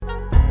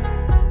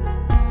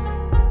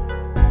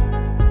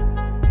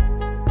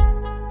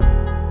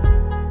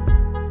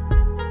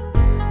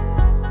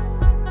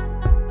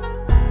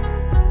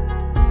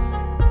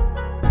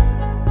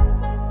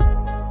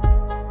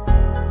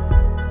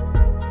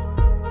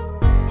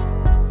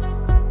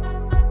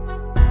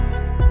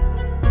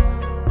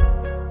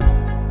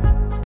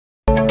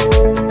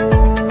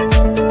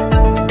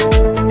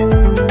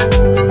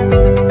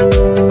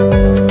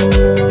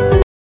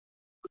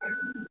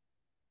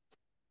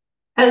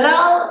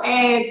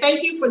and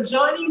thank you for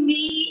joining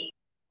me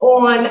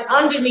on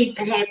Underneath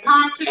the Hat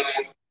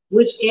podcast,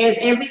 which airs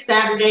every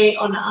Saturday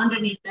on the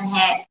Underneath the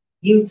Hat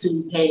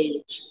YouTube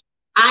page.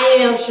 I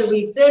am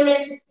Cherie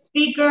Simmons,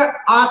 speaker,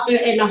 author,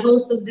 and the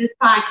host of this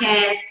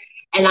podcast,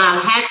 and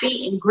I'm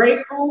happy and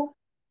grateful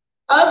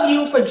of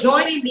you for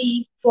joining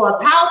me for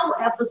a powerful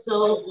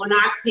episode on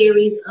our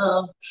series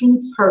of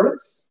Truth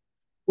Hurts,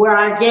 where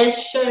our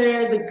guests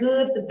share the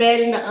good, the bad,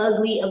 and the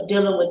ugly of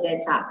dealing with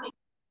that topic.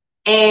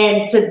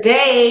 And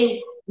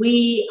today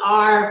we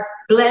are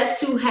blessed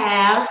to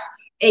have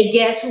a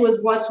guest who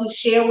is going to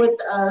share with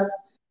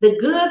us the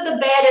good, the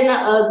bad, and the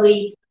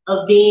ugly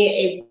of being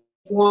a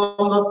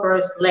former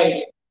First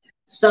Lady.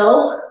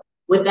 So,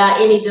 without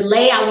any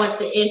delay, I want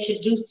to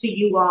introduce to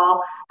you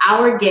all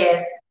our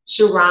guest,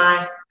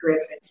 Sharon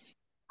Griffin.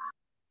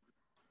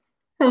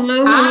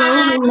 Hello,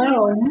 hello,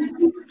 hello.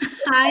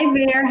 Hi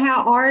there,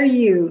 how are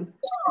you?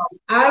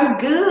 I'm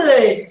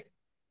good.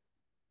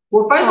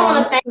 Well, first I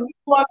want to thank you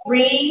for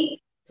agreeing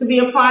to be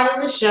a part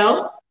of the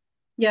show.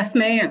 Yes,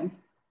 ma'am.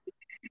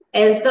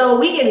 And so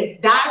we can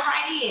dive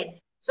right in.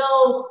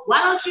 So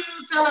why don't you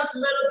tell us a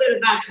little bit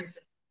about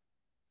yourself?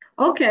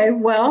 Okay,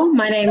 well,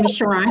 my name is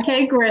Sharon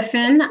K.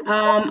 Griffin.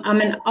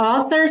 I'm an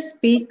author,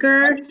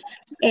 speaker,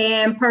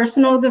 and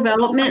personal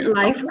development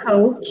life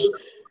coach,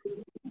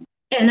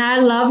 and I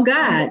love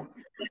God.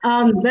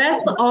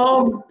 That's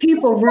all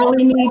people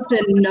really need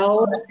to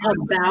know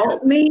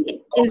about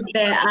me is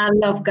that I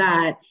love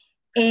God.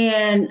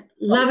 And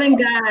loving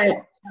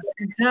God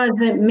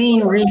doesn't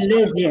mean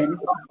religion.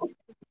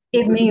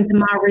 It means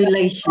my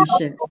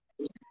relationship.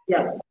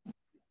 Yeah.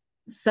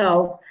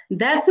 So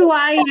that's who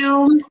I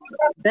am.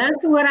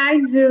 That's what I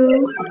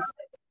do.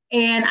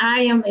 And I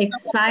am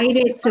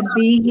excited to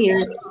be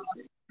here.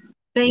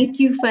 Thank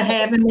you for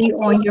having me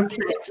on your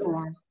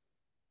platform.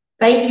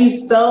 Thank you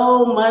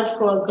so much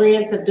for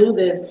agreeing to do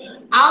this.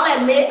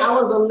 I'll admit I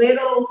was a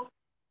little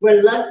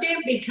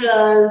reluctant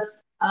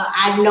because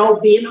I know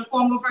being a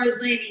former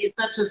First Lady is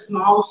such a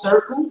small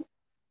circle.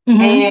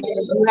 Mm-hmm. And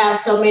you have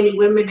so many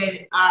women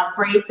that are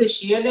afraid to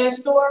share their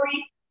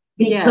story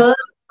because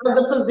of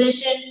the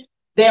position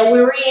that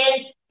we're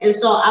in. And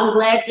so I'm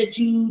glad that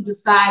you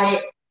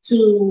decided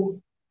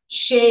to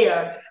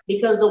share,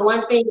 because the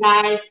one thing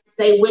I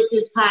say with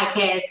this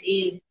podcast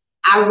is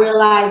I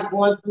realized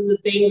going through the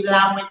things that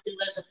I went through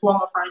as a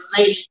former First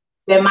Lady,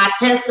 that my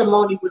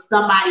testimony was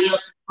somebody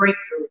else's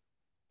breakthrough.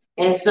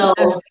 And so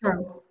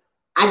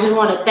I just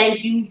want to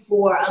thank you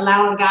for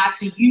allowing God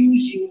to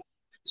use you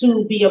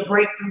to be a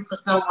breakthrough for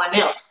someone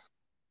else.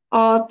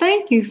 Oh,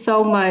 thank you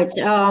so much.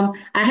 I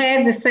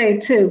had to say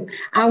too,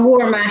 I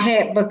wore my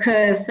hat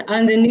because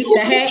underneath the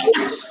hat,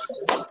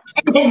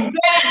 it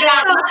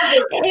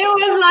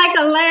was like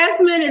a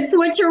last minute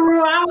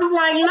switcheroo. I was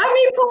like, let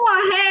me pull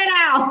a hat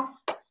out.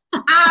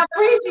 I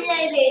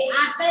appreciate it.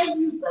 I thank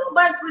you so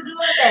much for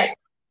doing that.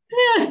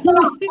 So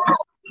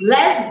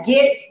let's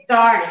get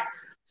started.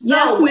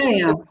 Yes,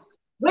 ma'am.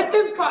 With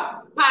this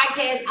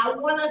podcast, I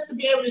want us to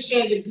be able to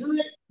share the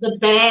good, the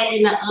bad,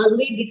 and the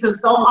ugly, because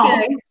so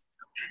often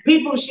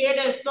people share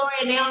their story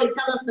and they only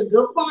tell us the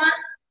good part.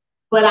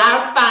 But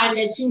I find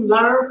that you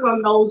learn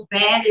from those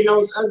bad and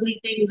those ugly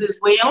things as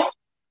well.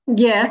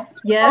 Yes,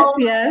 yes,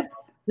 yes.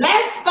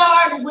 Let's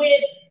start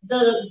with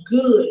the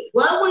good.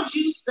 What would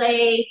you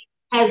say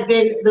has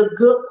been the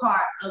good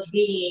part of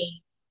being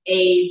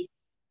a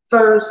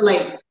First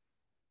Lady?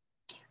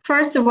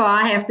 First of all,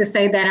 I have to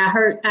say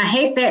that I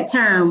hate that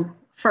term,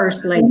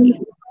 First Lady.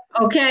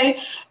 Okay.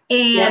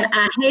 And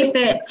I hate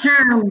that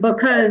term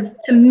because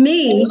to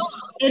me,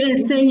 it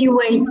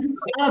insinuates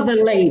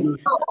other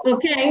ladies.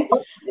 Okay.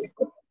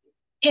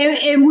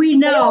 And we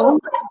know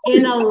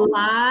in a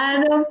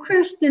lot of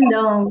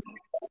Christendom,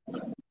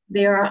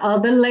 there are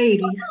other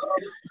ladies.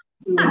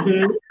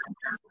 Mm-hmm.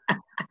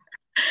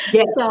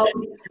 So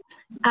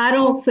I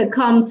don't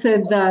succumb to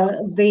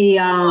the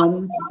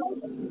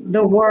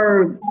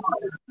word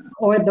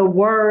or the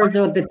words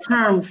or the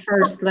term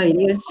First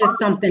Lady. It's just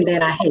something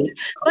that I hate.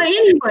 But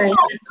anyway,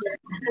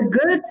 the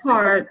good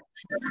part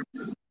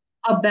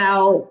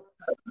about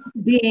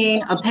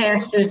being a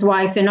pastor's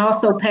wife and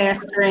also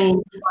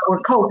pastoring or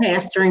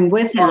co-pastoring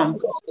with him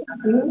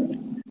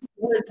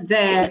was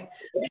that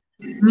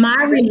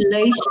my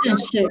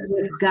relationship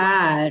with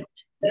God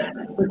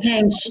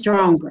became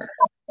stronger.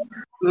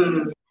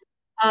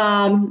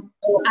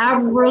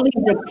 I've really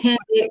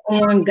depended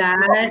on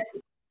God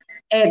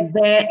at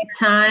that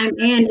time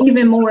and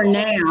even more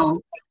now.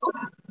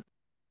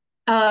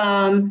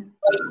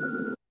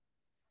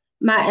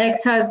 My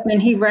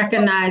ex-husband, he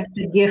recognized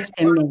the gift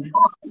in me.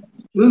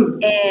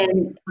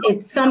 And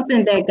it's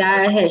something that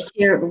God has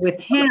shared with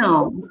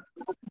him,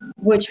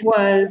 which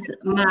was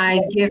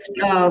my gift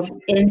of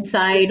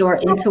insight or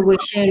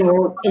intuition,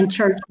 or in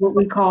church, what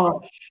we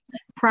call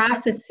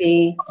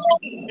prophecy.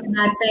 And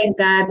I thank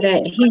God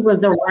that he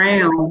was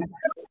around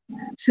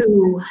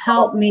to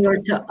help me or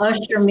to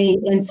usher me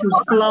into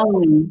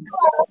flowing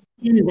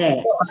in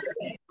that.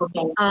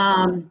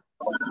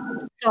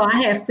 So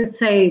I have to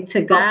say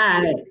to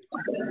God,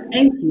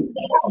 thank you.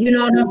 You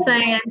know what I'm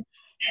saying?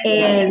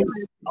 And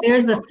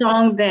there's a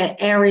song that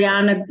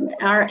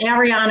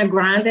Ariana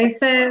Grande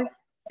says,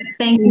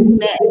 "Thank you,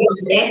 next."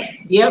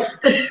 Next, yep.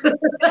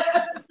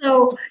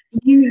 So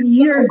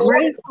you're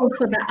grateful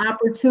for the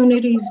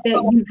opportunities that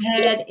you've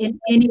had in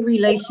any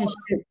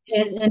relationship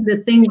and the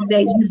things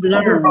that you've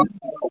learned.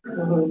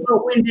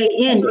 But when they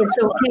end, it's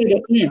okay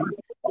to end.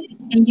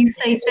 And you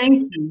say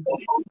thank you,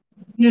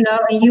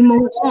 and you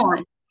move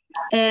on.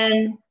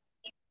 And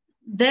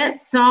that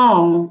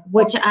song,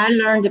 which I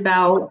learned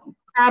about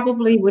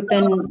probably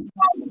within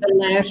the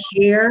last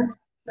year,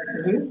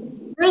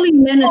 really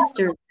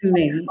ministered to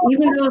me.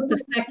 Even though it's a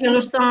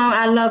secular song,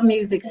 I love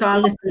music, so I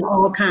listen to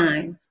all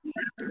kinds.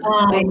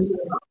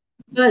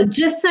 But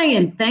just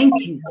saying thank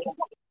you,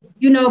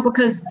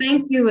 because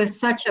thank you is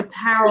such a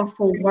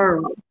powerful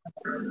word.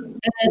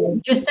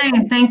 And just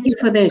saying thank you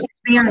for the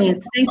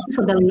experience, thank you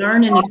for the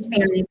learning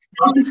experience,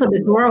 thank you for the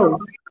growth.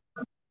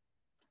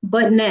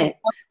 But next,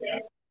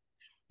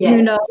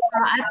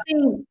 I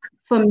think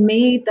for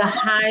me, the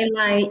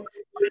highlight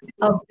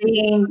of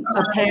being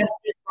a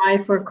pastor's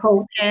wife or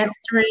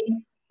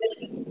co-pastoring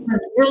was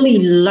really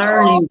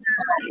learning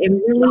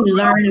and really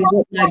learning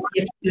what my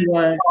gift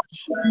was,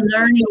 and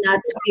learning not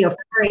to be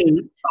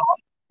afraid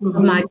of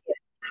my gift.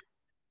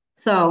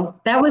 So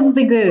that was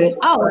the good.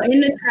 Oh,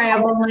 and the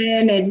traveling,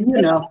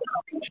 and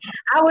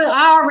I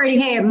already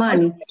had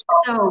money,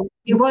 so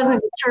it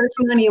wasn't the church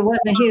money, it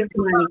wasn't his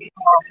money.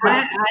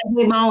 I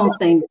did my own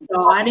thing,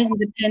 so I didn't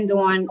depend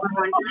on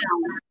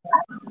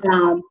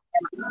him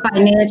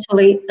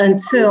financially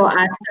until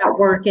I stopped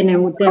working,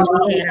 and then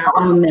we had our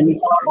own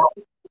ministry.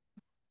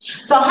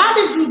 So how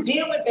did you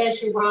deal with that,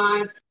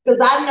 Sharon? Because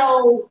I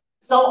know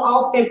so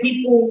often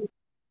people,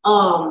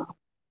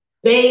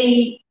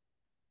 they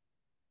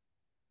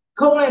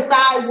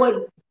coincide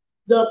what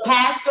the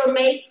pastor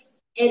makes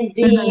and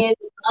then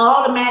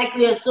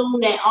automatically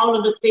assume that all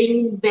of the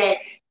things that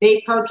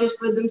they purchase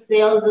for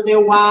themselves or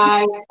their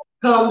wives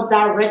comes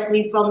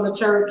directly from the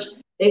church.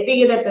 They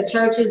figure that the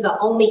church is the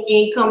only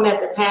income that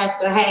the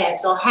pastor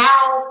has. So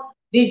how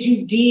did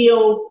you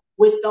deal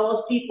with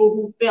those people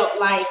who felt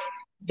like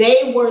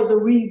they were the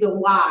reason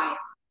why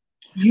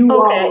you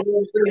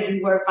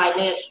were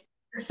financial?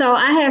 So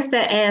I have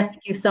to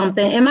ask you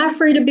something. Am I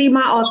free to be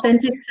my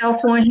authentic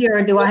self on here,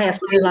 or do I have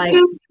to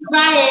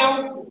I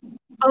am.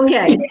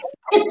 Okay.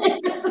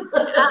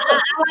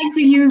 I like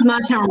to use my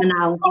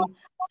terminology.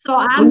 So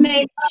I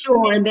make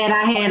sure that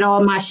I had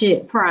all my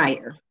shit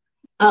prior.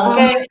 Okay. All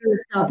my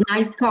stuff,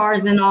 nice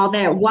cars and all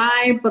that.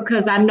 Why?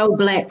 Because I know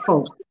Black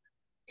folk.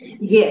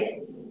 Yes.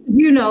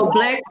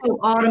 Black folk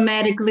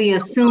automatically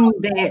assume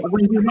that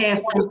when you have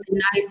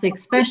something nice,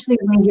 especially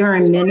when you're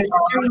in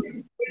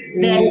ministry,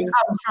 that it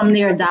comes from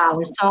their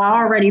dollars. So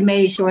I already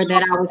made sure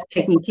that I was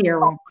taken care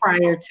of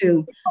prior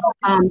to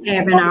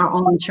having our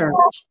own church.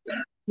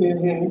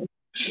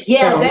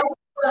 Yeah, that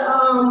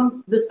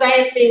was the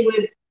same thing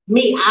with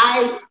me.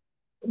 I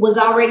was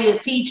already a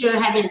teacher,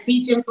 had been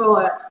teaching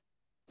for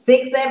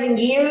 6-7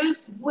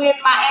 years when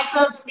my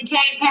ex-husband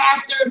became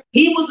pastor.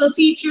 He was a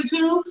teacher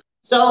too.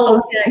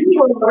 So we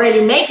were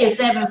already making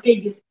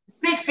 6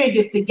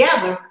 figures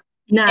together.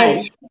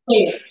 Nice.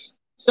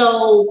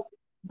 So,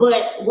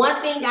 but one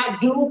thing I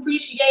do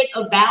appreciate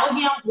about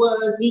him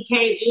was he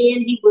came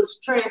in, he was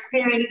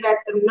transparent, he let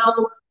them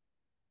know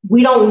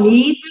we don't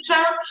need the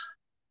church.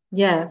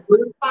 Yes.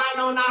 We're fine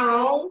on our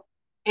own.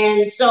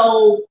 And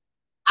so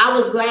I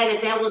was glad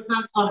that was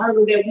a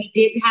hurdle that we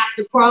didn't have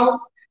to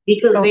cross,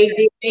 because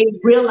they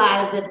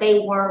realized that they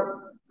weren't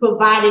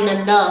providing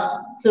enough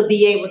to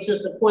be able to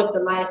support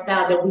the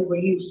lifestyle that we were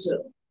used to.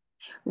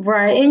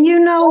 Right. And you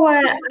know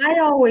what? I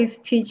always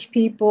teach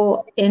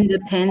people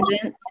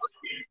independent.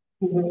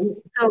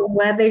 So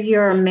whether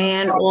you're a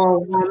man or a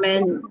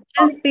woman,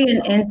 just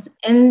being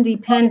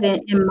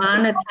independent and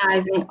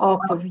monetizing off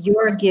of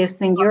your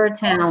gifts and your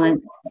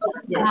talents.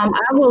 I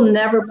will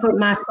never put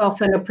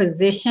myself in a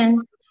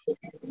position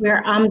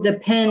where I'm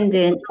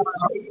dependent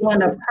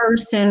on a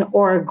person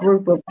or a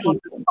group of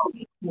people,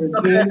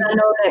 because I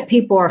know that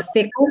people are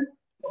fickle.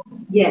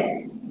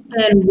 Yes.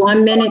 And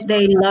one minute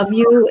they love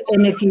you,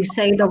 and if you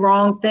say the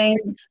wrong thing,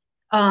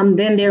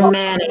 then they're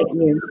mad at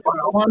you.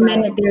 One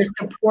minute they're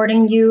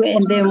supporting you,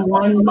 and then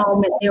one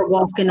moment they're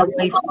walking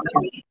away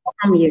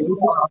from you.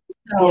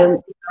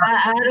 So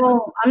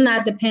I'm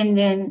not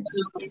dependent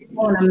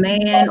on a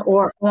man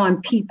or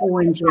on people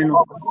in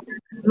general.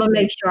 I'm gonna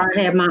make sure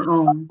I have my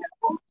own.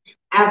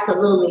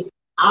 Absolutely.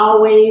 I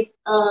always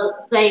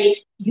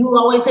you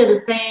always say the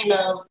saying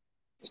of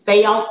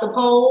stay off the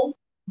pole.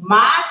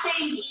 My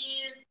thing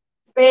is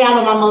stay out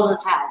of my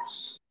mother's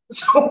house.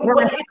 So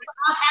whatever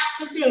I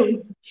have to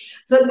do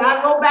to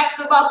not go back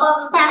to my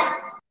mother's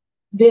house,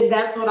 then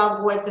that's what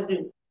I'm going to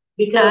do.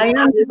 Because I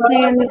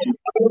understand. I'm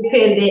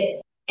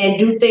independent and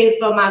do things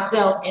for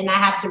myself and not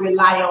have to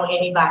rely on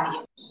anybody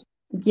else.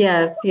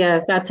 Yes,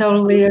 I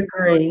totally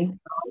agree.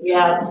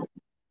 Yeah.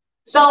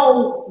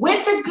 So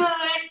with the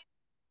good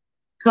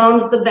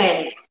comes the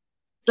bad.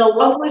 So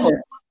what would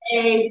you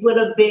say would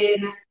have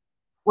been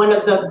one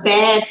of the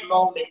bad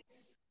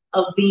moments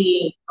of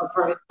being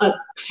a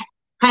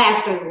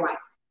pastor's wife?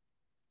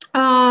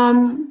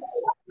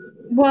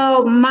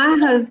 Well, my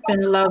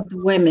husband loved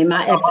women,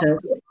 my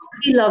ex-husband.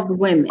 He loved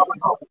women.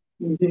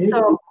 So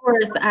of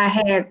course I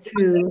had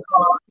to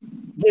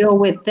deal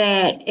with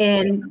that.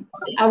 And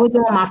I was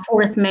on my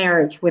fourth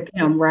marriage with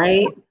him,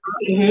 right?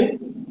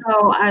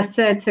 So I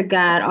said to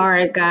God, all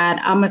right, God,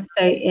 I'm gonna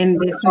stay in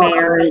this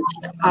marriage.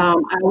 I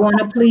want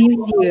to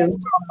please you,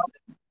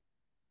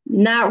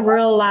 not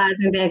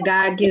realizing that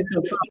God gives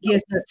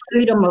us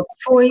freedom of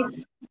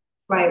choice.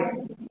 Right.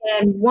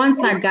 And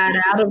once I got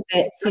out of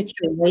that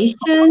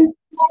situation,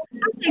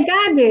 I think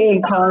God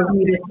didn't cause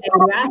me to stay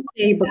there. I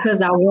stayed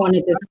because I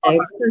wanted to stay,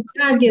 because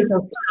God gives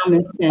us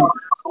common sense.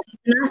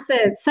 And I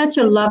said, such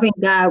a loving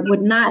God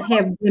would not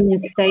have women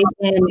stay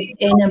in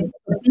an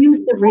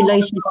abusive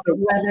relationship,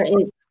 whether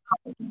it's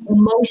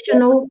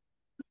emotional,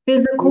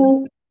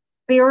 physical,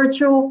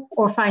 spiritual,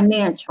 or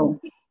financial.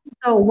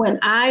 So when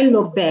I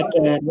look back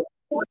at it,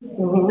 I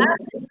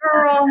said,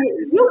 girl,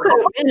 you could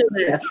have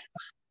been left.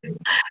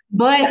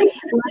 But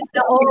like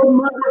the old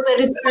mothers of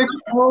the church,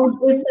 oh,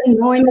 this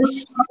anointed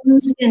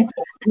shoes and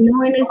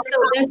anointed so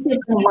that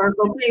didn't work,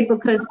 okay?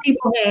 Because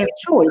people have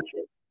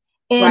choices.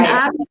 And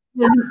Right.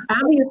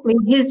 obviously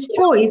his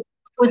choice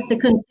was to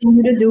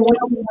continue to do what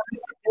he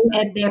wanted to do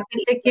at that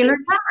particular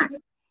time.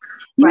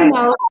 You Right.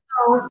 know,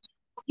 so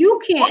you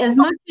can't, as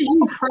much as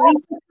you pray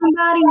for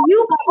somebody,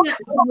 you can't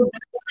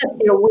accept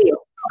their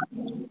will.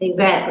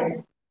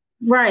 Exactly.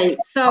 Right.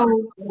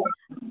 So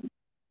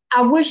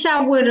I wish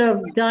I would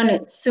have done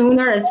it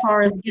sooner as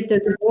far as get the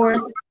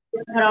divorce,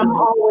 but I'm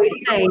always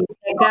saying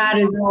that God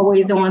is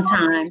always on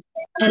time.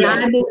 And I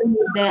Yes. believe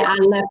that I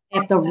left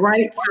at the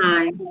right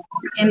time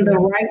in the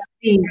right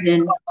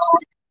season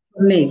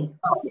for me.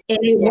 And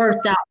it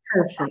worked out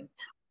perfect.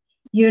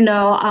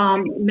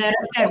 Matter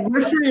of fact,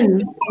 we're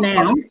friends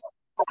now.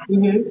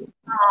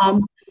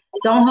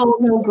 Don't hold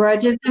no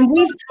grudges. And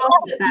we've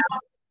talked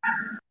about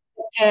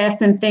the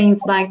past and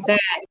things like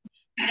that.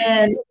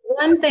 And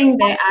one thing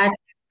that I can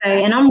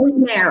say, and I'm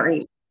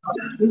remarried,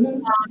 and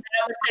I'm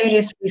gonna say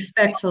this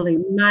respectfully,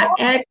 my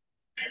ex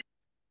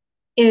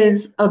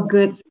is a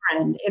good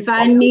friend. If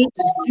I need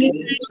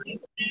anything,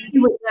 he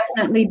would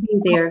definitely be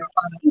there.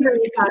 He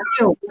raised my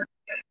children.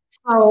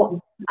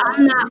 So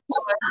I'm not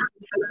going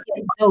to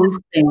forget those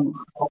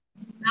things.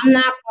 I'm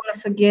not going to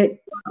forget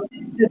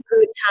the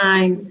good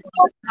times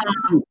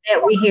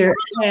that we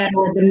had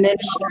or the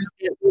ministry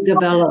that we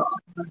developed.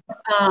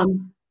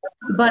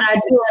 But I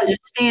do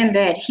understand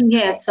that he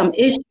had some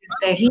issues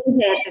that he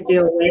had to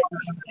deal with.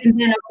 And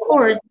then, of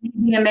course,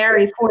 being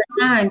married 4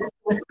 times, it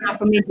was time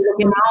for me to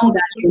look at my own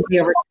goddamn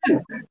mirror,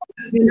 too.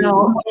 And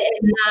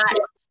not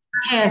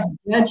cast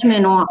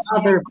judgment on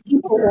other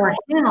people or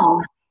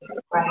him,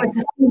 but to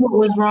see what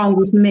was wrong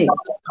with me.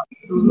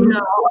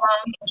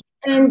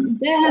 And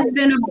that has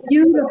been a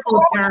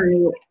beautiful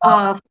journey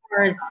as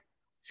far as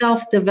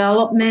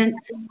self-development,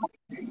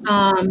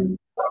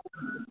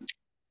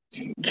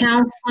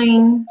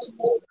 counseling,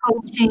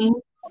 coaching,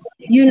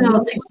 to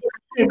get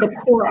to the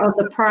core of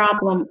the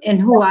problem and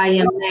who I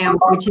am now,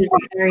 which is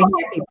a very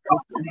happy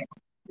person,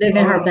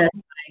 living her best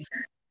life.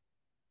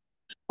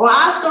 Well,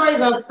 our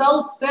stories are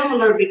so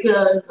similar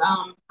because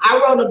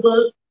I wrote a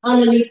book,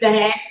 Underneath the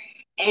Hat,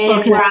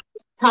 and where I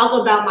talk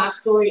about my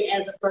story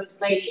as a first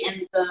lady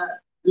and the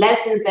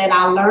lessons that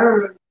I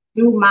learned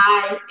through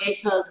my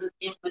ex-husband's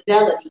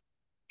infidelity.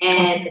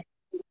 And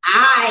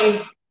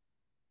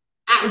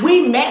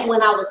we met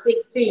when I was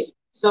 16.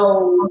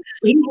 So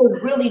he was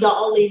really the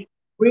only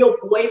real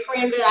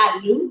boyfriend that I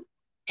knew.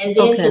 And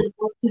then to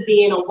go to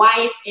being a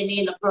wife and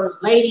then the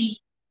first lady.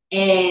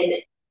 And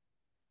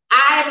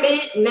I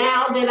admit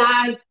now that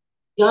I've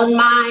done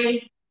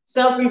my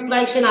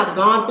self-reflection, I've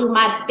gone through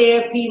my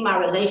therapy, my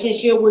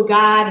relationship with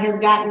God has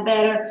gotten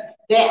better,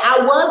 that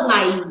I was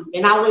naive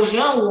and I was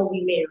young when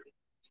we married.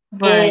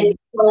 Right. And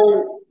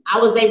so I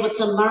was able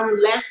to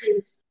learn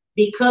lessons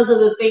because of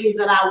the things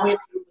that I went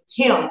through with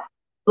him.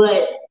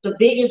 But the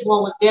biggest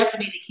one was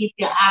definitely to keep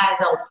your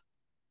eyes open,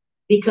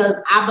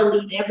 because I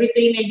believed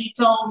everything that he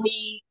told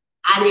me.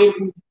 I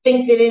didn't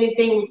think that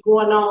anything was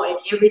going on, and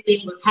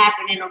everything was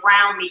happening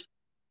around me,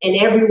 and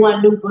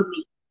everyone knew but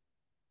me.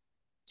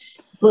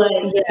 But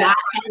God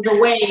has a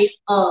way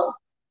of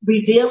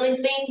revealing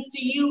things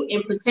to you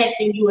and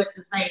protecting you at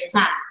the same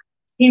time.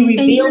 He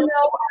revealed.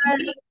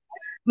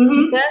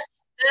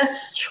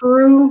 That's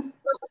true.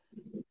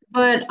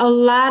 But a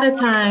lot of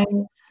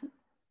times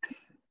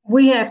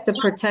we have to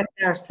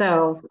protect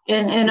ourselves.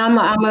 And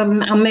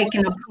I'm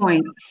making a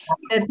point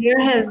that there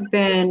has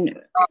been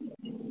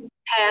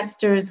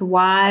pastors'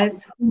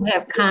 wives who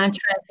have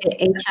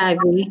contracted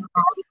HIV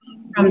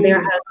from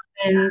their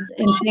husbands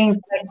and things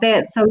like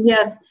that. So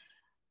yes,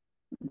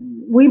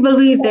 we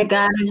believe that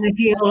God is a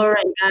healer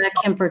and God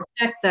can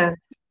protect us,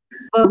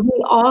 but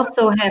we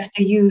also have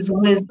to use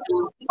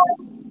wisdom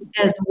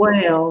as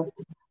well,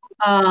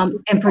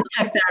 and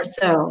protect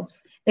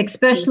ourselves,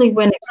 especially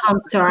when it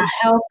comes to our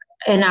health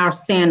and our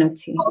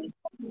sanity.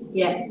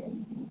 Yes.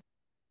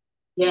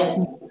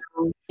 Yes.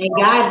 And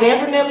God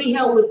definitely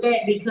helped with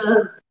that,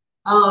 because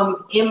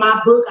in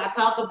my book I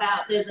talk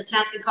about, there's a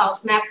chapter called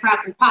Snap,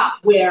 Crackle, Pop,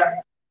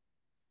 where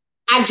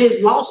I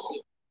just lost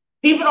it.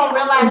 People don't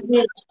realize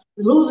that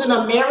losing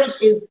a marriage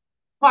is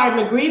part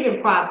of the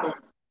grieving process.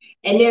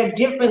 And there are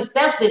different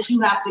steps that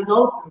you have to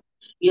go through.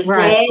 You're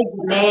Right. sad,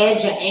 you're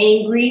mad, you're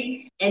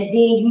angry, and then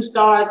you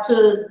start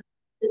to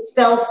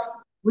self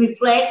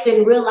reflect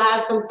and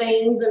realize some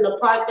things and the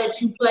part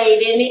that you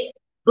played in it.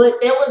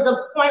 But there was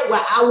a point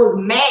where I was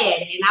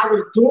mad and I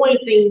was doing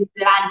things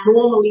that I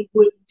normally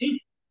wouldn't do.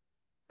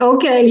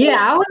 Okay, yeah,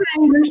 I was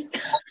angry.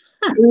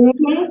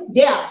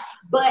 Yeah,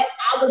 but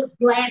I was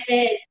glad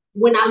that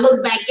when I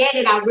look back at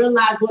it, I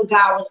realized what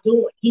God was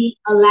doing. He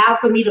allowed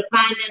for me to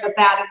find out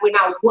about it when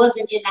I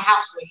wasn't in the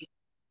house with him.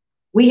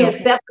 We had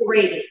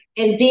separated,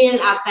 and then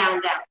I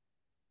found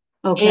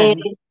out. Okay.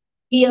 And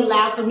he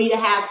allowed for me to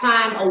have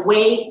time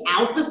away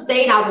out the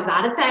state. I was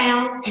out of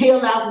town. He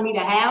allowed for me to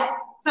have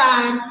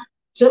time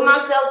to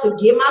myself to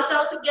get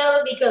myself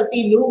together because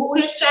he knew who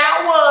his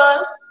child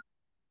was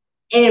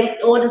in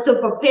order to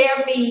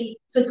prepare me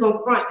to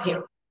confront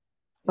him.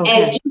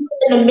 Okay. And even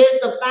in the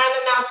midst of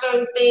finding out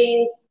certain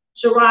things,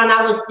 Sharon,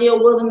 I was still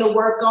willing to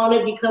work on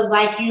it because,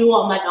 like you,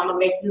 I'm like, I'm gonna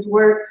make this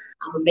work.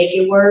 I'm gonna make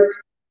it work.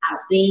 I've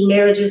seen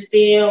marriages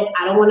fail.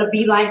 I don't want to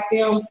be like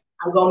them.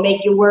 I'm gonna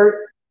make it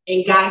work.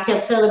 And God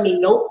kept telling me,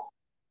 nope,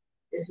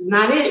 this is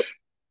not it.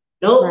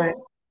 Nope, Right.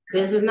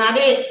 this is not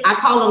it. I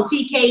call them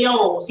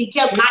TKOs. He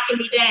kept knocking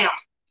me down.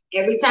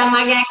 Every time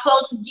I got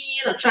close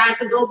again or tried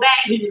to go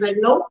back, he was like,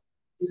 nope,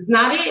 this is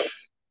not it.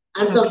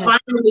 Until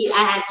finally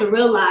I had to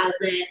realize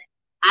that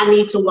I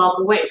need to walk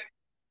away.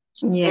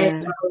 Yeah.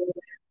 And so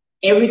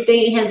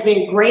everything has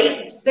been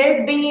great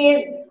since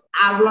then.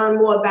 I've learned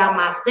more about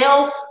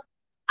myself.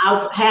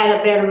 I've had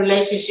a better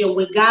relationship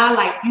with God,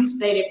 like you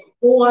stated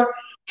before.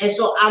 And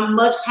so I'm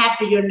much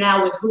happier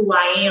now with who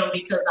I am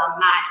because I'm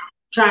not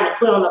trying to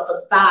put on a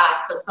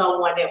facade for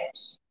someone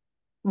else.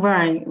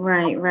 Right.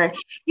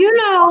 You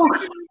know,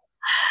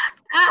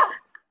 I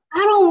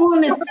don't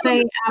want to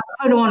say I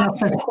put on a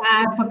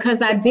facade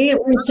because I did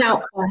reach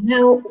out for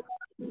help.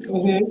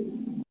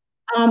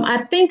 Mm-hmm.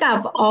 I think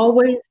I've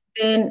always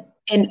been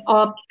an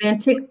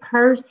authentic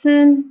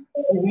person,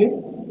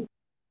 Mm-hmm.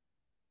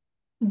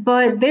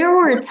 but there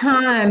were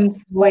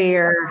times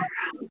where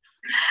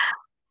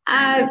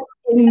I've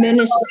in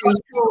ministry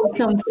told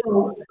some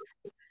folks,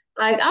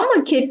 like, I'm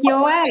gonna kick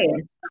your ass.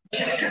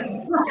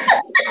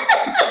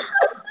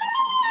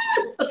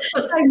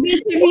 Like,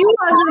 bitch, if you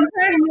wasn't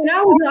pregnant,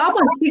 I'm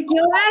gonna kick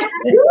your ass.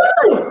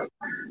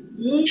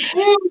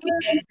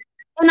 Mm-hmm.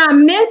 And I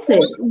meant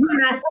it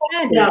when I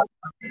said it.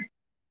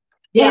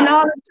 Yeah. And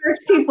all the church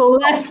people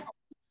left.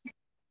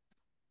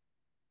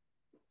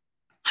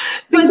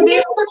 But then,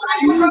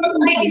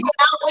 ladies,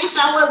 I wish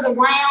I was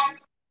around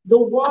the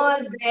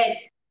ones that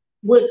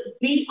would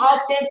be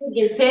authentic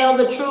and tell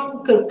the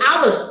truth. Because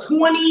I was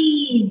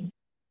 28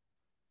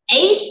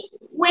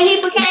 when he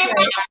became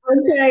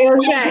Okay.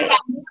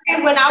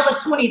 when I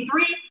was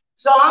 23.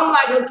 So I'm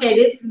like, okay,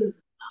 this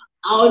is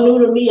all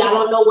new to me. I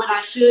don't know what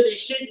I should and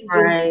shouldn't do.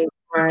 Right.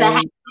 To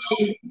have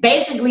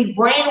basically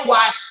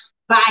brainwashed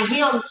by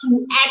him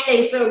to act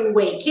a certain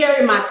way,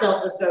 carry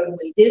myself a certain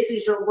way. This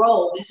is your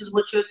role. This is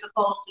what you're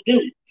supposed to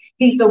do.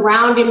 He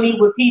surrounded me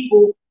with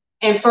people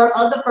and for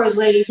other first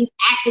ladies who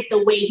acted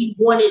the way he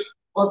wanted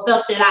or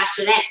felt that I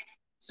should act.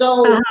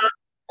 So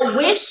I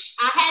wish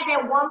I had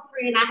that one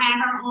friend. I had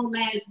her on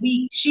last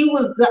week. She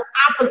was the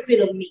opposite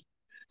of me.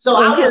 So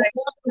I would love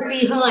to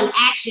see her in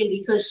action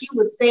because she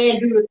would say and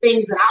do the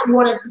things that I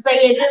wanted to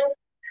say and do.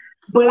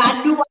 But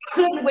I knew I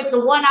couldn't with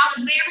the one I was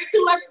married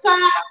to at the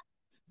time.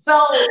 So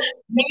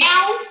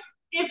now,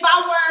 if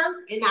I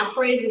were, and I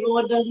pray the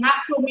Lord does not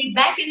put me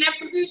back in that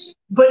position,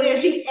 but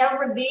if he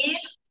ever did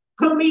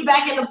put me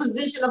back in the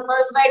position of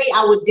first lady,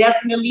 I would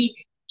definitely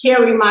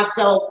carry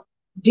myself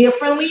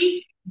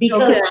differently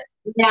because I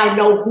now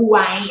know who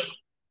I am.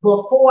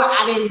 Before,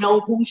 I didn't know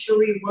who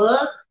Cherie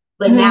was,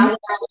 but now that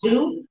I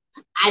do,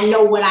 I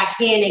know what I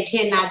can and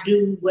cannot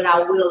do, what I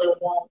will and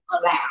won't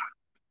allow.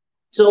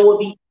 So it would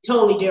be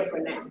totally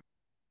different now.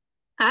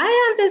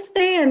 I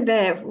understand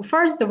that.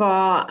 First of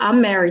all,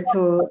 I'm married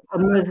to a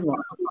Muslim.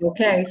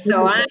 Okay,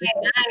 so I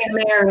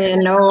ain't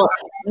marrying no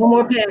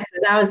more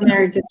pastors. I was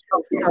married to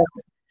two, so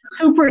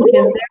two preachers.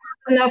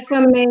 That's enough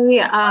for me.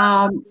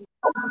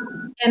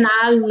 And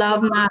I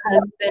love my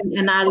husband,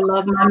 and I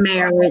love my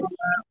marriage,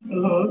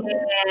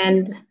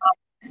 and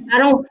I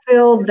don't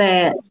feel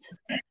that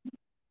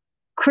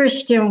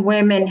Christian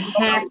women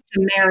have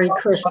to marry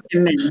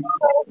Christian men.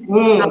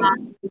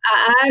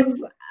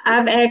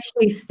 I've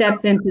actually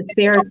stepped into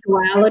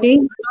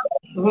spirituality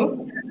as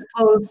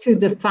opposed to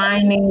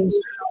defining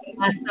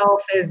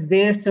myself as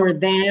this or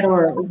that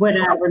or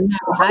whatever. No,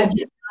 I just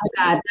love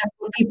God. That's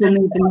what people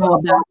need to know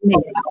about me.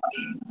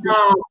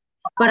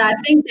 But I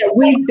think that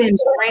we've been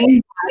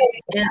brainwashed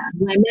as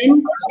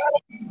women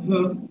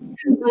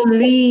to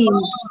believe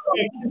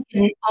that you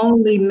can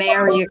only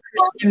marry a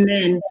Christian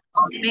man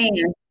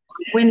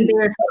when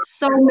there's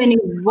so many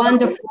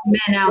wonderful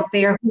men out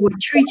there who would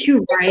treat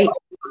you right,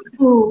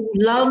 who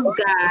loves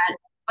God,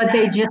 but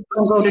they just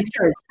don't go to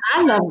church.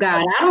 I love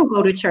God. I don't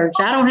go to church.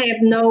 I don't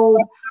have no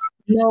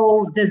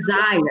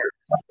desire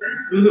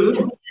Mhm.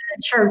 in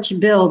a church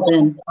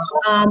building.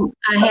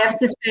 I have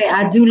to say,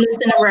 I do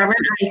listen to Reverend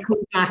Ike,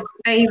 who's my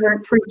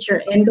favorite preacher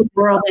in the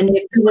world. And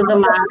if he was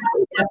alive, I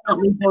would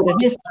definitely go to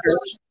his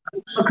church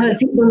because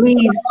he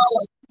believes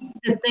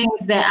the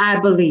things that I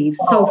believe.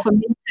 So for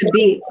me to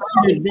be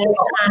under that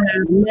kind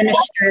of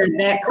ministry,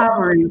 that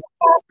covering,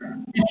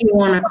 if you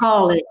want to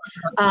call it,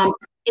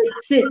 it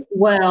sits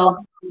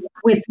well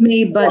with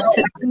me. But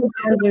to be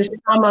under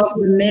some of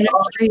the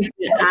ministries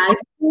that I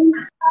see,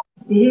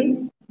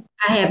 Mhm.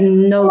 I have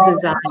no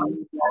desire.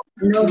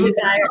 No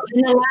desire.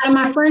 And a lot of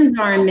my friends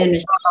are in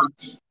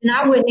ministry, and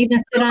I wouldn't even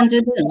sit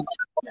under them.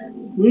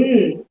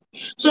 Mm.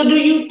 So do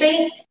you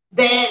think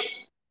that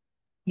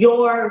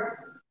your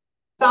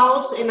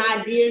thoughts and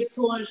ideas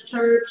towards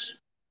church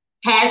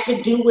had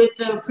to do with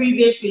the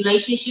previous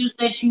relationships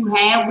that you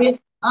had with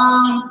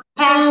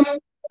pastors?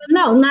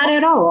 No, not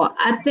at all.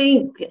 I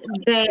think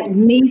that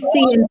me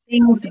seeing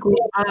things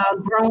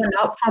growing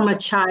up from a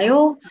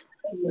child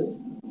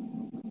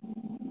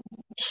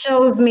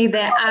shows me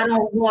that I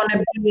don't want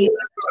to be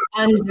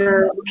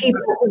under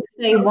people who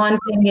say one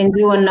thing and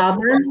do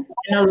another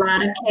in a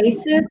lot of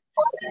cases.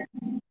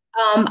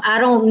 I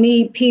don't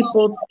need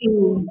people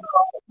to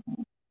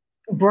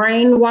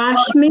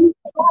brainwash me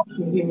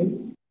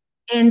Mhm.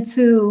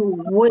 into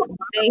what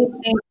they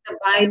think the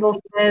Bible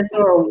says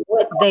or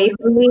what they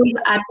believe.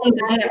 I think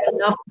I have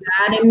enough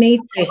God in me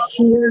to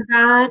hear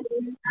God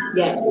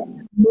Yes.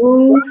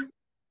 move.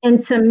 And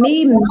to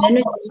me,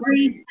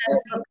 ministry has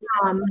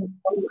become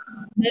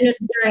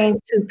ministering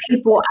to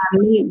people I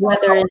meet,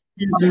 whether it's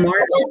in the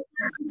market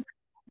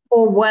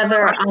or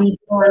whether I'm doing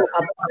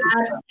a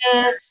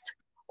podcast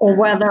or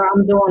whether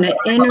I'm doing an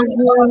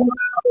interview.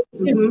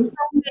 It's Mhm.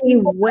 so many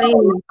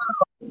ways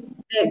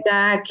that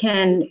God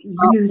can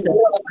use us.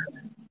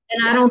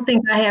 And I don't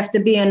think I have to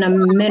be in a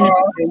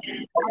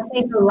ministry. I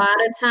think a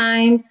lot of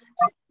times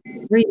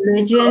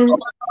religion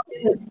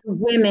puts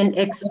women,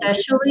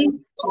 especially,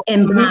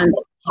 in bondage.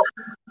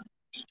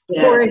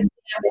 Yeah. For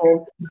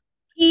example,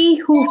 he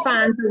who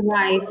finds a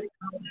wife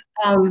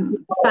finds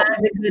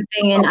a good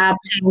thing and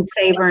obtains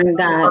favor in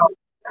God.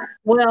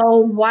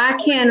 Well, why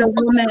can't a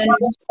woman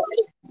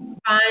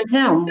find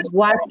him?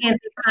 Why can't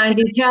they find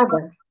each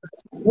other?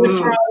 What's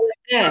Mm. wrong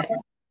with that?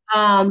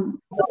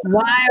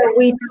 Why are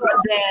we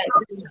taught that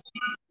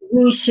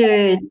we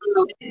should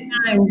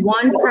find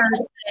one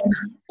person,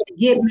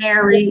 get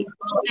married,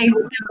 stay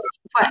with them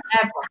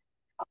forever?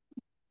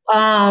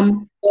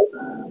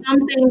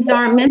 Some things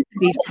aren't meant to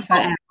be for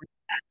forever.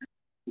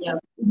 Yeah.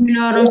 You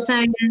know what I'm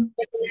saying?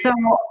 So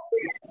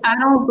I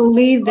don't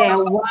believe that.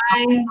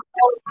 Why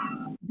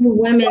do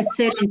women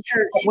sit in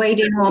church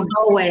waiting on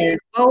Boaz?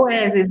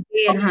 Boaz is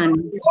dead,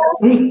 honey.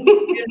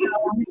 You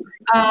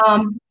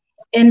know?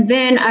 And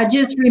then I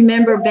just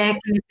remember back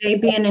in the day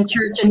being in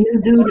church, a new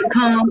dude to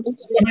come,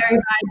 and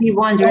everybody be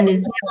wondering,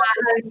 is that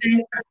my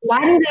husband?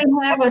 Why do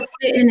they have us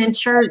sitting in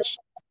church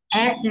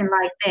acting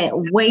like that,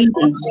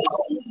 waiting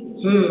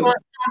Mm. for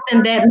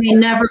something that may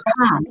never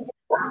come?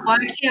 Why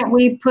can't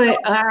we put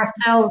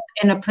ourselves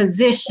in a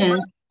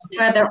position,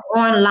 whether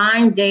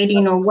online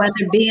dating or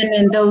whether being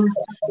in those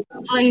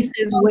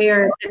places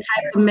where the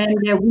type of men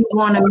that we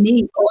want to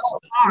meet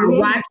are?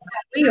 Why can't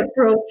we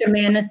approach a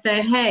man and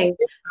say, hey,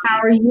 how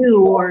are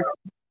you? Or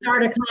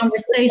start a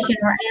conversation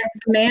or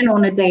ask a man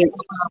on a date.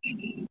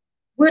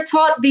 We're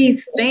taught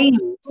these things,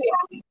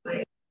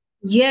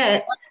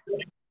 yet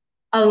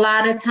a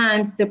lot of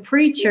times the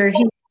preacher,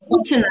 he's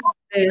teaching us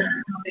this,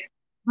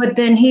 but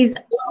then he's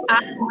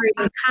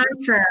operating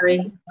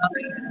contrary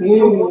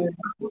to what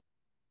Mm.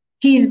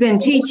 he's been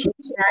teaching,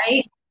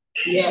 right?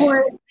 For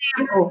Yes.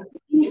 example,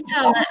 he's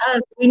telling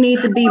us we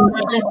need to be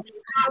modest and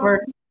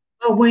covered,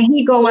 but when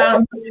he go out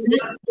and do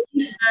this,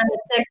 he's kind of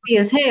sexy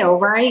as hell,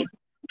 right?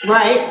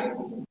 Right.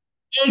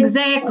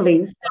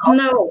 Exactly. So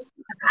no,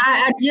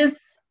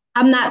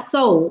 I'm not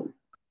sold.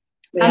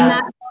 I'm Yeah.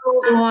 not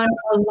sold on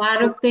a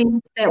lot of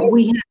things that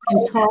we have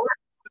been taught.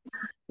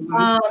 Mhm.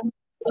 Um,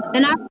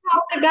 and I've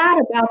talked to God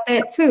about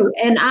that too.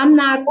 And I'm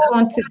not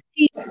going to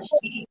teach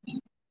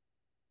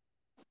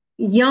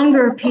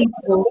younger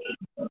people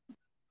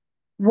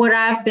what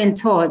I've been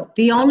taught.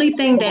 The only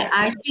thing that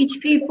I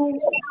teach people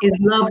is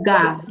love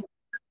God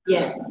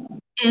Yes.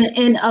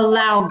 and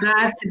allow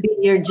God to be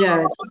your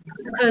judge.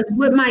 Because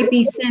what might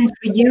be sin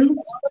for you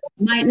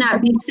might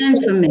not be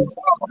sin for me. You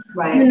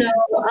Right. know,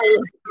 they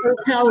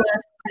tell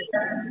us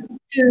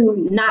to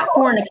not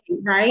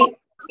fornicate, right?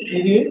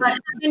 Mhm. But how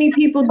many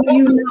people do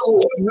you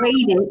know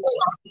waited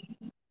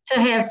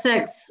to have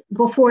sex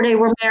before they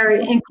were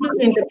married,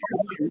 including the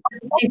preacher,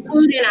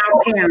 including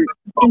our parents,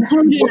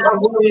 including our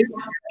lawyers?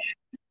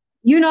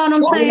 You know what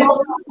I'm saying?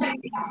 So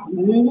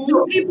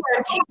Mhm. people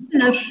are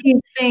teaching us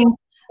these things,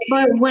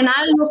 But when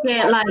I look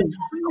at like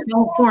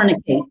don't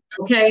fornicate,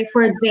 okay,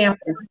 for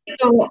example.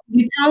 So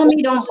you're telling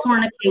me don't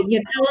fornicate,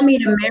 you're telling me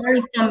to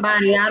marry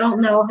somebody I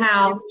don't know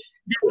how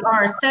they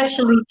are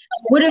sexually.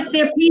 What if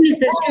their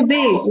penis is too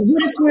big?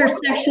 What if we're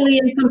sexually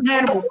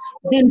incompatible?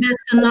 Then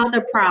that's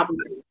another problem.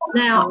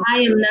 Now I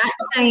am not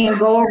saying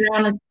go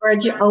around and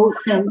spread your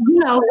oats and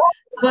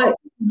but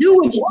do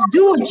what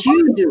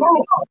you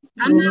do.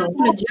 I'm not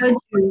gonna judge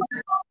you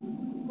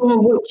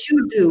on what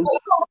you do,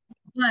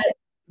 but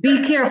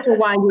be careful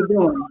while you're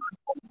doing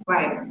it.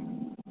 Right.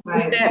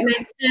 Does Right. that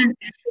make sense?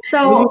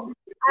 So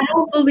I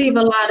don't believe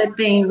a lot of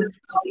things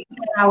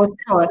that I was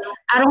taught.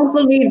 I don't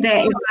believe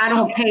that if I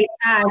don't pay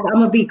tithes, I'm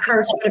gonna be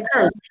cursed with a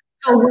curse.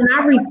 So when I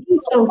repeat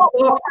those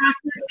thought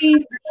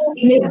processes,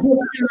 and it gets in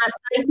my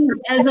psyche,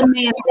 as a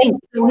man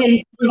thinks, so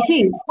is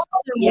he.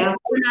 So Yeah.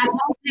 when I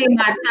don't pay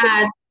my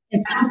tithes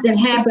and something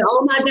happened,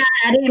 oh my God,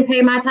 I didn't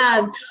pay my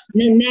tithes,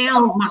 and then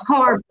now my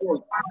car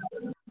broke.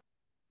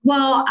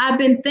 Well, I've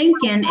been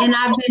thinking and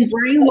I've been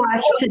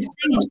brainwashed to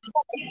think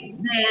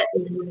that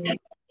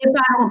if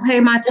I don't pay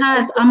my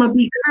tithes, I'm gonna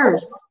be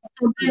cursed.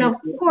 So then, of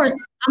course,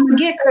 I'm gonna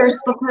get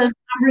cursed because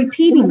I'm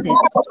repeating this.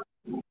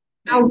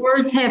 Our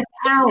words have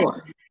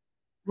power,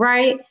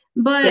 right? Yeah.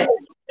 But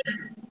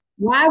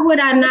why would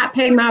I not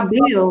pay my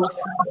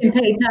bills and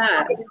pay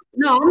tithes?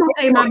 No, I'm gonna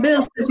pay my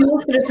bills because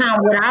most of the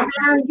time, what I've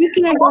learned, you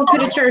can't go to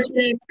the church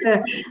and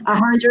ask for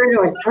 $100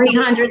 or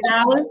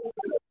 $300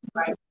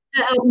 Right.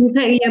 to help you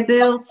pay your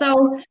bills.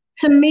 So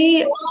to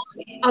me,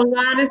 a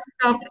lot of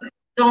stuff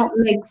don't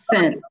make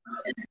sense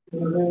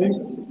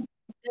Mhm.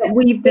 that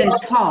we've been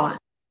taught.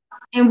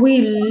 And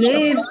we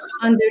live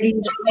under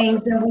these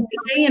things and we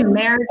stay in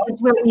marriages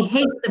where we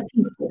hate the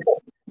people.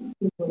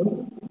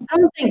 I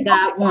don't think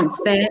God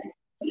wants that.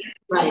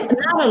 Right.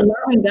 Not a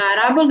loving God.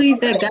 I believe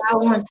that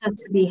God wants us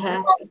to be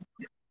happy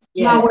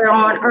while Yes. we're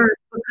on earth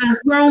because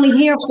we're only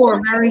here for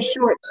a very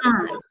short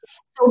time.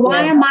 So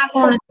why Yeah. am I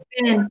going to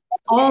spend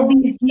all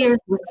these years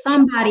with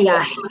somebody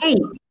I hate?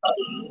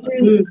 Do,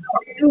 Mm.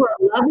 do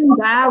a loving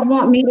God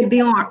want me to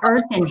be on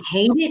earth and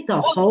hate it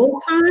the whole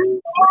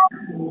time?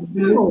 Mhm.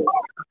 No.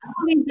 I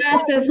believe God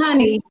says,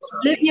 honey,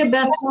 live your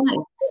best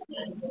life.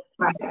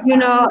 Right.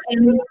 And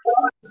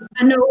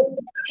I know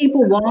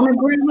people won't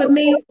agree with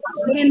me,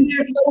 but then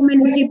there's so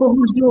many people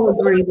who do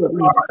agree with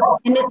me.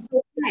 And it's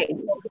okay.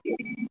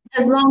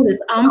 As long as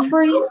I'm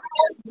free,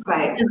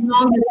 Right. as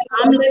long as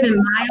I'm living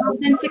my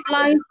authentic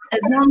life,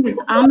 as long as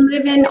I'm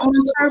living on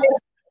purpose,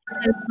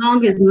 as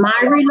long as my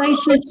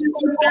relationship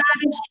with God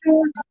is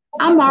true,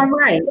 I'm all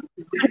right.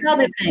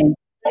 Another thing,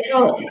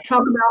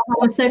 talk about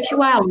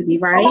homosexuality,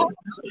 right?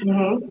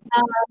 Mhm.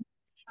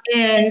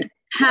 And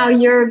how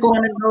you're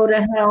going to go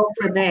to hell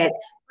for that.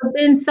 But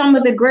then some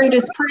of the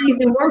greatest praise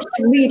and worship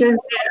leaders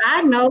that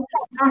I know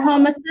are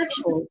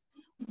homosexuals.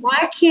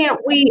 Why can't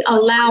we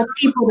allow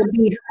people to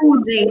be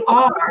who they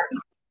are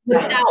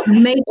Right. without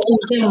making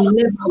them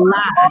live a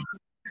lie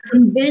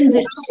and then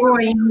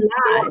destroying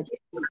lives?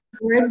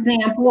 For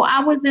example,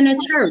 I was in a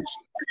church,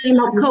 came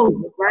up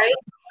COVID, right?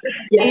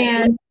 Yeah.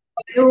 And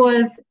it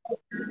was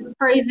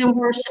praise and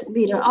worship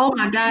leader. Oh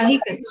my God, he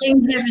could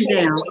sing heaven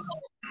down.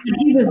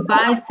 He was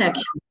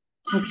bisexual,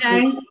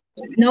 okay?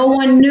 No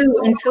one knew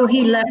until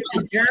he left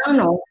a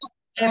journal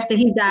after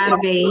he died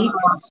of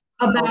AIDS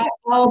about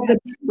all the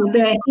people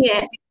that he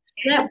had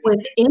slept with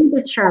in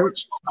the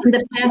church, and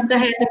the pastor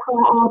had to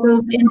call all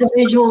those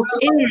individuals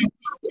in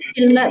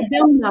and let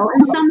them know,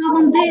 and some of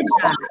them did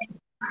die.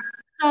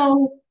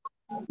 So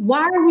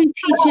why are we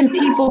teaching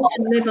people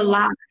to live a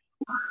lie?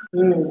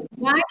 Mm.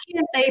 Why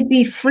can't they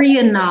be free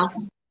enough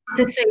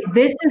to say,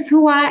 this is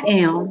who I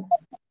am,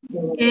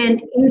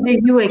 and either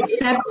you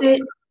accept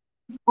it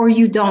or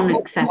you don't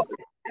accept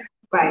it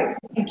Right.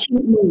 and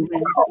keep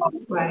moving.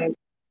 Right.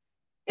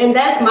 And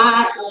that's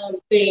my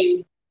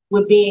thing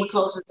with being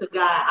closer to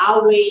God. I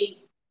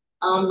always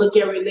look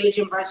at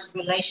religion versus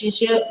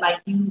relationship.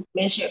 Like you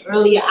mentioned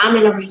earlier, I'm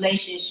in a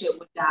relationship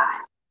with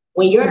God.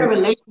 When you're in a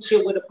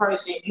relationship with a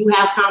person, you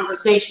have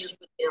conversations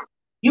with them.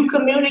 You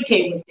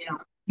communicate with them.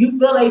 You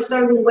feel a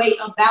certain way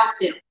about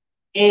them.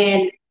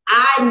 And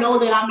I know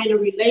that I'm in a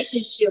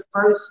relationship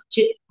versus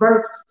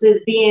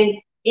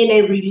being in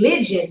a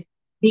religion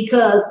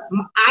because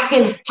I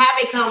can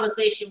have a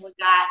conversation with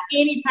God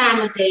any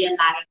time of day and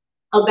night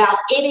about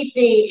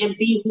anything and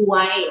be who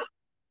I am.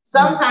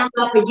 Sometimes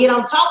I forget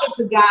I'm talking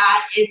to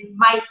God and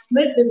might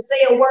slip and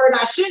say a word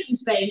I shouldn't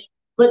say,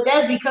 but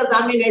that's because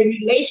I'm in a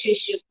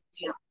relationship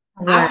with Him.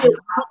 I Right. feel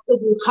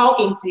comfortable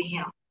talking to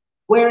Him.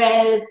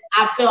 Whereas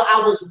I felt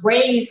I was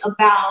raised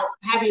about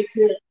having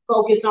to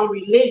focus on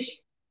religion,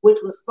 which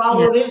was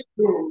follow this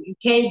rule. You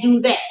can't do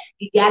that.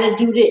 You got to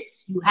do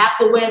this. You have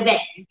to wear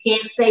that. You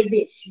can't say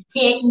this. You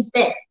can't eat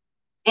that.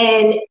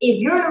 And if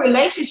you're in a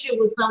relationship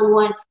with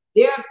someone,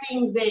 there are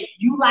things that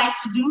you like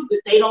to do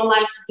that they don't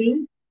like to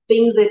do,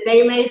 things that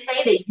they may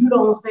say that you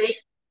don't say.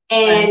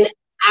 And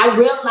I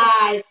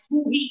realize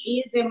who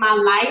He is in my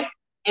life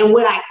and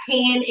what I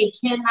can and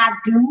cannot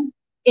do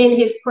in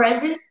His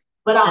presence.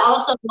 But I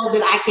also know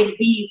that I can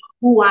be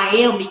who I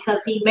am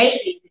because He made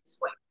me this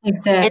way. And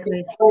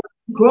Exactly. so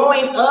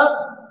growing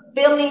up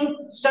feeling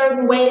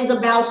certain ways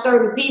about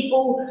certain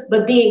people,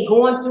 but then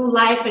going through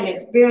life and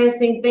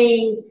experiencing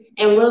things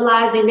and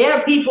realizing there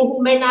are people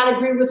who may not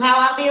agree with how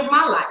I live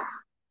my life.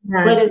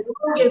 Right. But as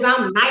long as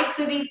I'm nice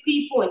to these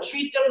people and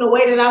treat them the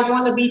way that I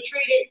want to be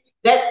treated,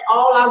 that's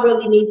all I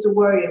really need to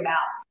worry about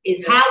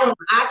is how am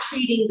I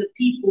treating the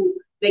people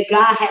that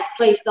God has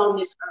placed on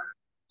this earth.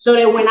 So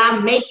that when I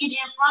make it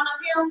in front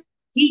of him,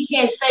 he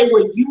can't say,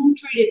 well, you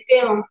treated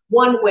them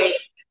one way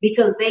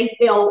because they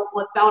felt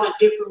or thought a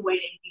different way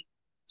than you.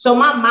 So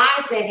my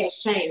mindset has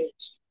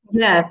changed.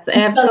 Yes,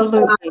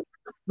 absolutely.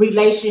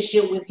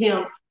 Relationship with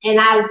him. And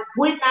I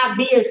would not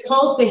be as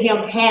close to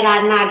him had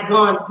I not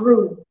gone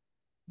through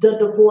the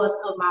divorce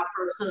of my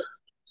first husband.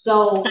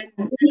 So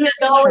even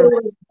though it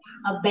was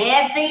a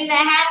bad thing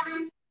that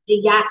happened,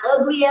 it got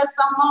ugly at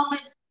some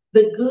moments.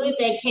 The good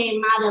that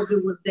came out of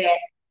it was that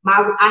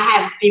I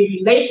have a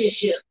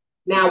relationship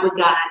now with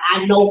God.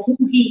 I know who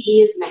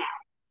he is now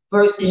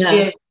versus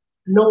just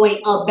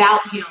knowing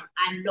about him.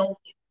 I know him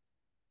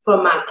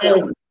for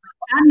myself.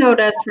 I know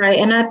that's right.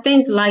 And I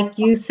think, like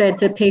you said,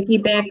 to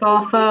piggyback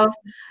off of,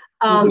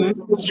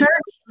 church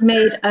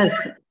made us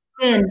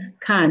sin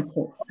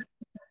conscious.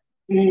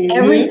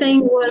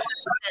 Everything was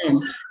a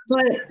sin.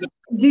 But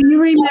do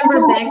you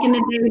remember back in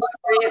the day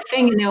where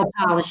fingernail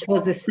polish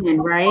was a sin,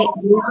 right?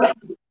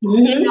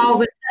 And all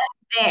of a sudden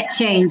that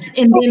changed.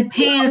 And then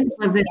pants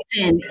was a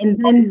sin.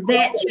 And then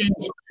that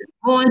changed.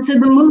 Going to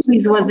the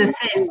movies was a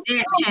sin.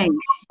 That changed.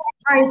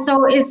 Right.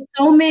 So it's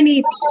so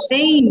many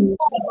things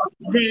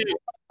that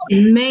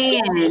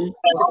man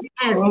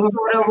has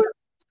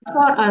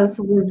taught us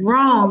was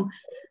wrong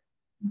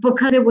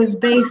because it was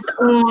based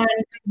on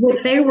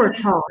what they were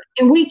taught.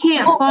 And we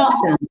can't fault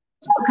them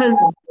because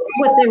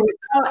what they were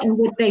taught and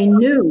what they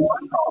knew.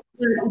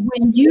 But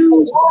when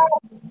you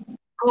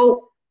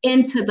go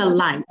into the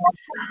light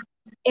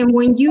and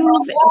when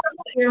you've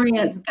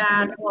experienced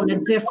God on a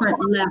different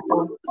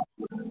level,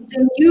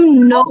 then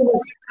you know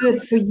what's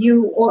good for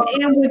you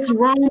and what's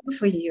wrong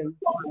for you.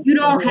 You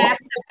don't have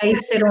to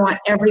base it on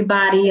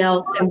everybody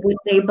else and what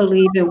they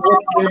believe and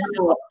what their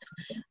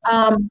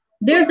thoughts.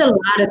 There's a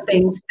lot of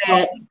things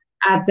that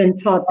I've been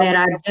taught that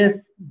I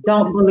just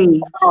don't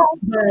believe.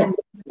 But,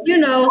 you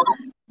know,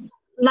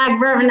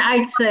 like Reverend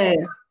Ike says,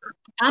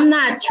 I'm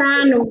not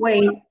trying to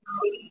wait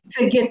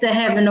to get to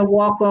heaven to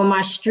walk on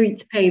my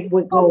streets paved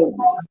with gold.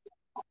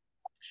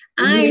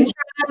 I ain't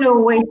trying to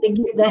wait to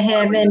get to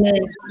heaven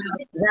and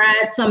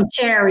ride some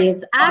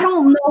chariots. I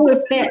don't know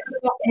if that's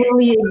what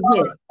really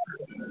exists.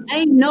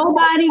 Ain't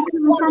nobody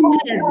come from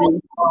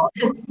heaven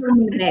to tell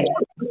me that.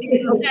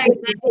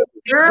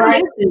 Girl,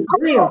 this is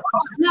real.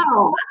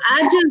 No,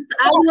 I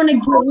want to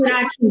get what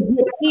I can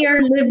get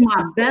here, live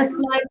my best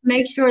life,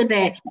 make sure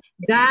that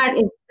God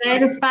is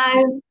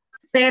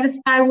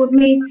satisfied with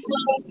me,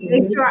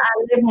 make sure I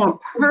live on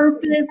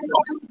purpose,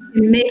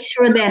 and make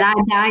sure that I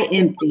die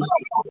empty.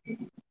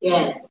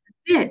 Yes.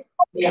 That's it.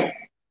 Yes.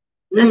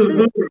 That's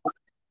it.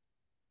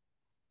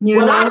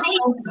 I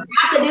think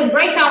after this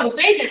great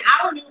conversation,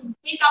 I don't even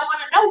think I want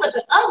to know what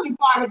the ugly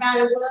part about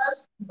it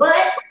was, but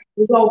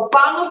we're going to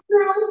follow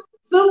through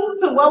soon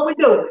to what we're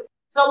doing.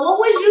 So what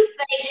would you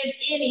say, if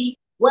any,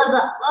 was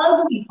the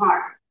ugly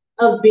part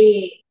of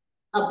being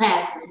a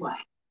pastor's wife?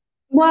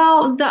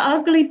 Well, the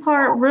ugly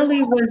part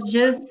really was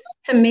just,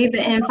 to me,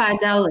 the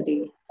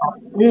infidelity.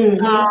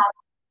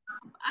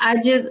 I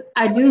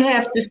do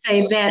have to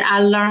say that I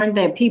learned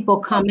that people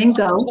come and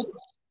go,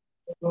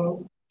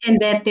 and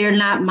that they're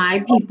not my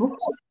people,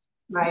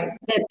 right?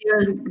 That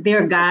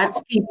they're God's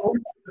people,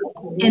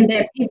 and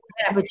that people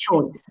have a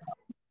choice.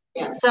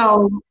 Yeah.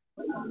 So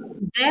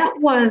that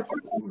was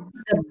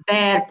the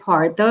bad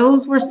part.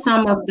 Those were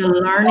some of the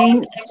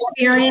learning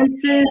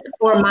experiences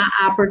or my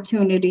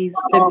opportunities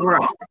to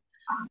grow.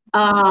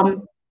 I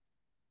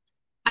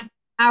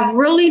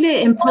really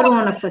didn't put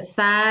on a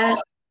facade,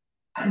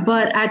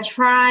 but I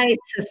tried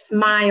to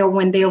smile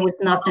when there was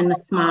nothing to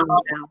smile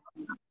about.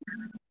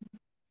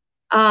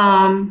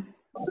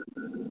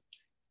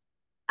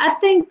 I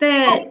think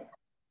that,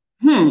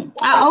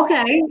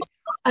 okay,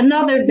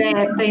 another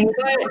bad thing,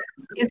 but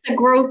it's a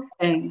growth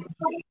thing.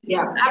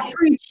 Yeah. I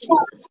preached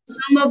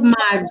some of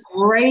my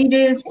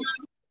greatest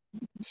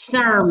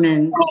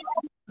sermons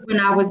when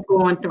I was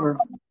going through.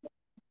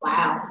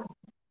 Wow.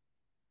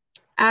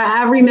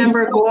 I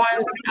remember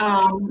going,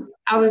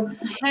 I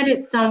was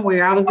headed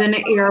somewhere. I was in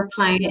an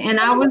airplane and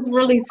I was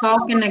really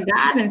talking to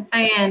God and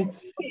saying,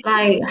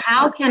 like,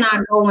 how can I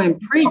go and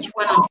preach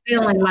when I'm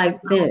feeling like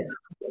this?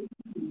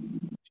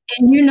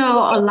 And you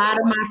know, a lot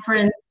of my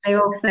friends,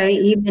 they'll say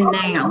even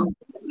now,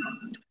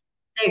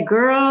 that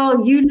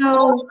girl, you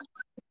know,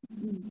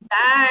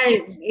 God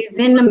is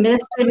in the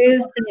midst of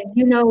this, and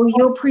you know,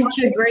 you'll preach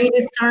your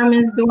greatest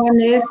sermons doing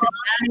this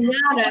and yada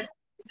yada.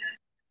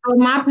 So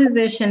my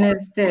position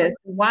is this: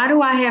 why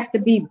do I have to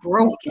be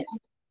broken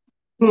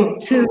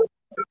to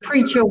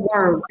preach your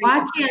word?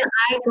 Why can't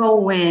I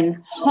go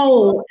in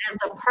whole as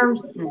a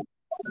person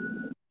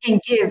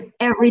and give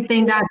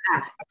everything I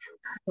got to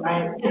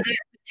that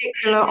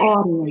particular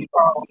audience?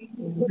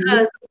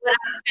 Because what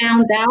I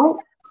found out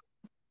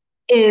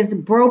is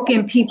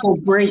broken people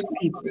break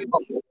people.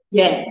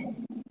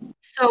 Yes.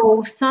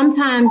 So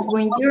sometimes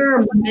when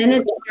you're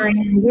ministering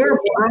and you're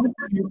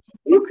broken,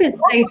 you could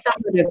say some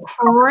of the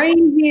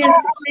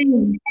craziest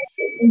things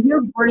and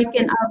you're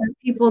breaking other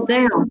people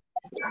down.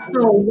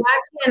 So why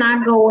can't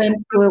I go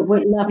into it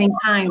with loving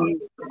kindness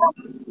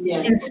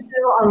Yes. and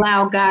still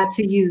allow God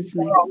to use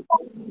me?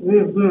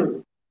 Mm-hmm.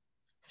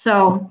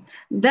 So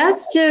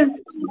that's just,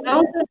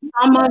 those are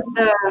some of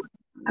the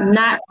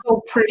not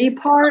so pretty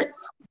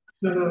parts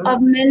Mm-hmm.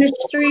 of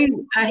ministry.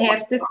 I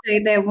have to say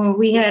that when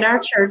we had our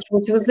church,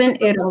 which was in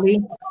Italy,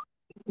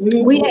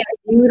 we had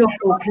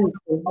beautiful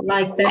people,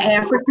 like the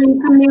African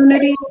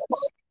community,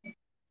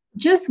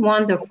 just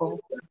wonderful.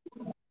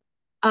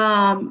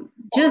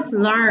 Just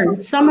learned.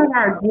 Some of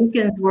our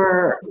deacons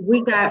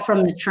we got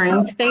from the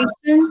train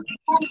station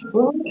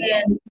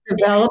and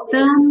developed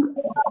them.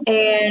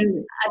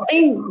 And I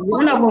think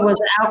one of them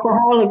was an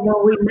alcoholic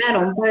when we met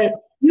him, but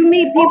you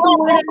meet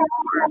people where they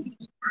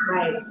are.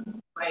 Right.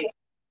 Right.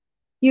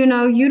 You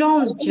know, you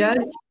don't judge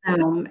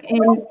them.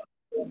 And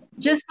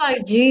just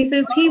like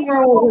Jesus, he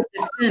rolled with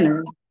the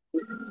sinners.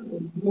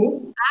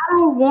 Mm-hmm. I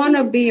don't want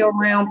to be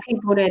around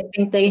people that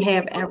think they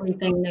have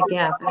everything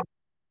together.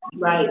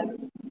 Right.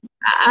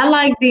 I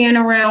like being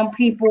around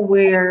people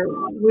where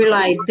we're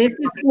like, this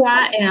is who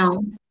I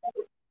am.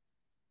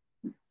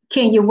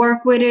 Can you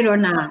work with it or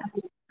not?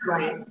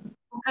 Right.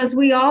 Because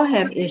we all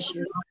have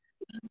issues.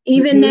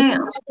 Even now,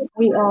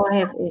 we all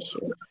have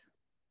issues.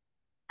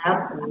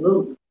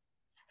 Absolutely.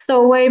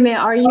 So wait a minute,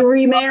 are you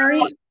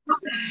remarried?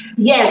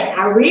 Yes,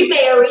 I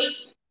remarried.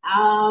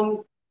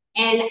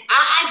 And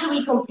I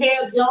actually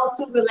compared those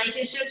two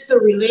relationships to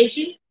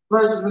religion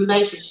versus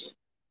relationship.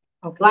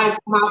 Okay. Like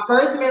my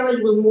first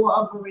marriage was more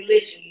of a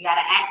religion. You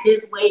gotta act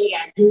this way, you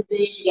gotta do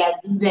this, you gotta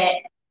do that.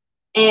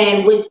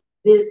 And with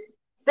this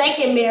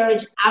second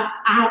marriage,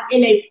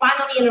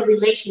 finally in a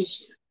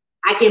relationship.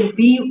 I can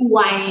be who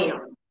I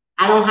am.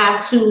 I don't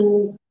have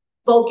to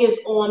focus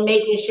on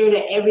making sure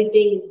that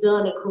everything is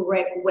done the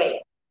correct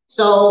way.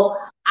 So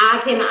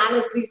I can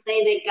honestly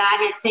say that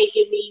God has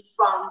taken me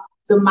from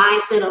the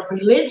mindset of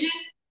religion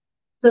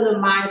to the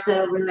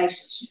mindset of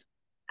relationship.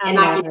 And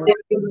I can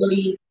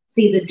definitely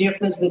see the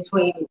difference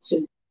between the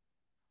two.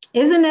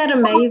 Isn't that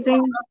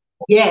amazing?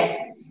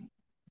 Yes.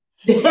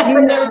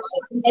 Definitely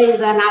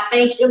amazing. And I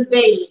thank him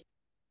daily.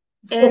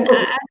 And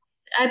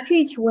I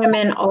teach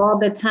women all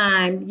the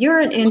time, you're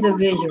an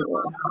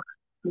individual.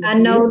 I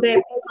know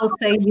that people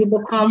say you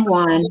become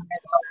one,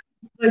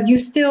 but you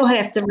still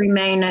have to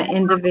remain an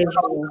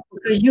individual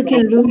because you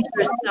can lose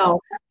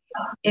yourself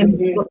in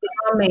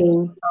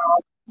becoming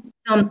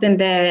something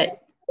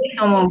that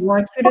someone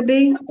wants you to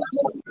be,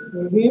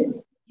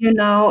 you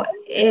know,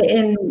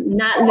 and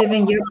not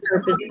living your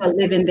purpose, but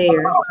living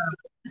theirs.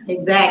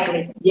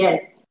 Exactly.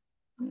 Yes.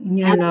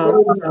 You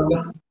know,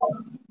 so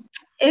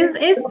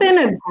it's been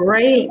a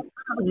great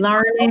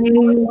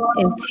learning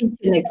and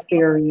teaching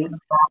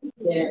experience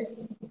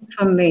Yes.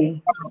 for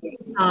me.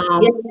 A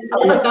Yes.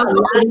 lot of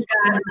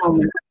God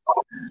moments.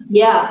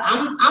 Yeah,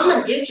 I'm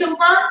an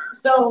introvert,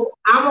 so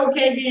I'm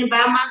okay being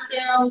by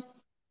myself,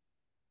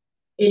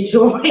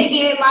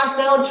 enjoying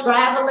myself,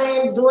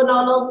 traveling, doing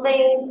all those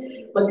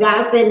things. But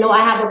God said, no,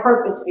 I have a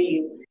purpose for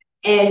you.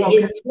 And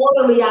it's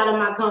totally out of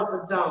my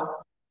comfort zone.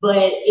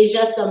 But it's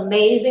just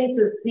amazing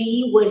to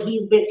see what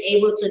he's been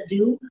able to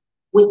do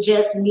with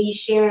just me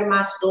sharing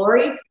my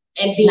story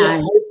and being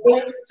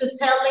open to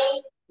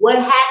telling what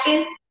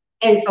happened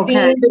and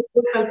seeing the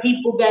different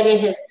people that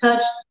it has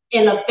touched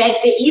and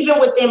affected, even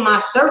within my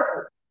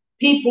circle.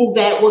 People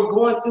that were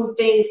going through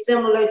things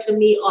similar to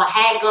me or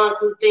had gone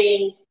through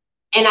things.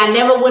 And I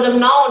never would have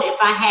known if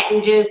I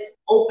hadn't just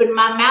opened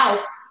my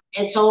mouth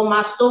and told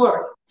my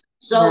story.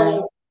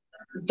 So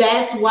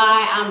that's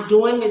why I'm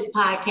doing this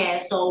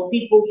podcast, so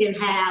people can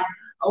have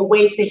a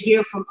way to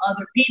hear from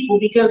other people.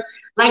 Because,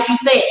 like you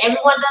said,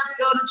 everyone doesn't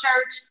go to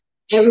church.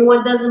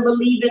 Everyone doesn't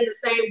believe in the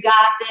same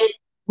God that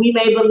we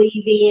may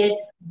believe in,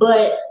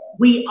 but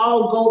we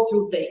all go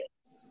through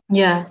things.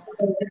 Yes.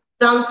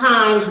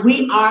 Sometimes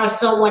we are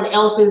someone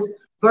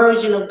else's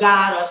version of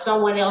God or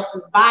someone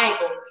else's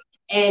Bible.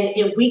 And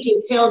if we can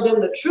tell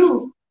them the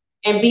truth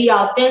and be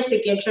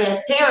authentic and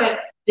transparent,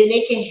 then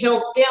it can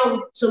help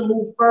them to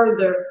move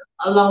further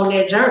along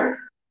their journey.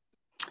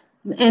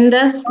 And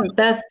that's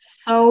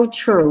so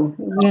true,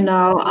 you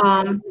know.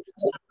 And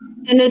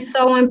it's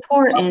so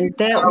important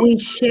that we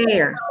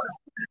share.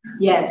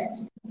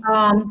 Yes.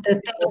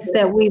 The things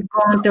that we've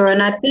gone through.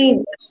 And I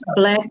think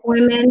Black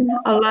women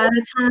a lot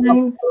of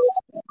times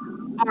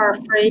are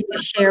afraid to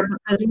share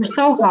because we're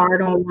so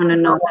hard on one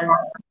another.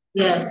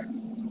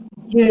 Yes.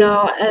 You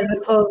know, as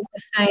opposed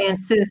to saying,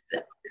 sis,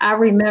 I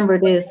remember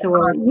this,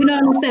 or, you know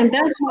what I'm saying?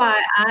 That's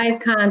why I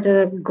kind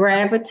of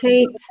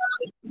gravitate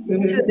to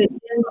the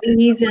Gen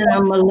Zs and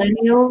the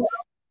millennials.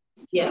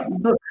 Yeah.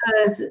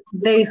 Because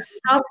they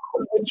suck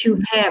what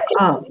you have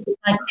up,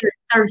 like they're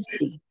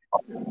thirsty.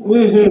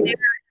 Mm-hmm. There's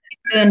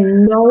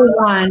been no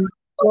one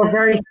or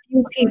very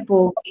few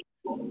people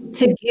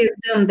to give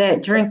them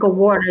that drink of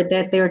water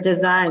that they're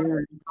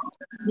desiring.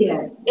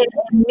 Yes. And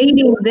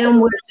meeting them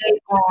where they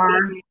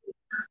are,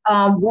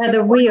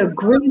 whether we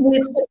agree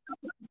with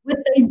what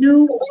they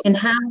do and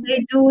how they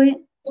do it.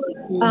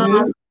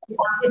 Mhm.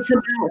 It's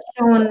about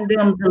showing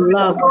them the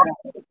love,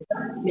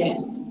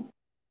 Yes.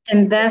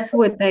 and that's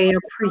what they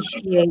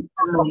appreciate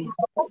the most.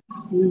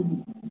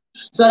 Mhm.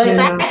 So You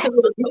it's know. actually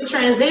a good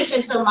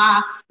transition to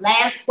my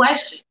last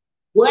question.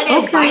 What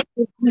Okay. advice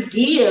would you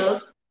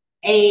give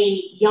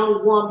a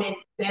young woman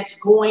that's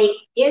going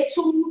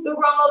into the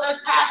role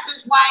as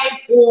pastor's wife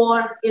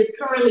or is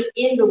currently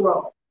in the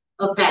role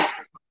of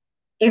pastor?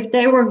 If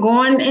they were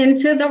going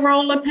into the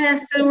role of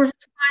pastor's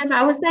wife,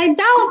 I would say,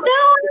 don't do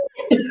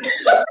it.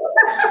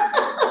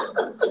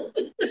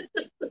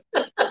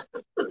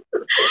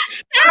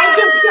 I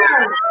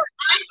concur.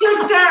 I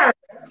concur.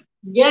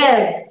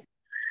 Yes.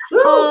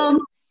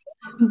 Woo.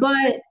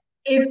 But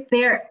if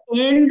they're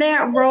in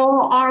that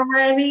role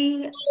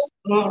already,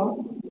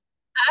 Mhm.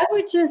 I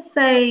would just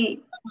say,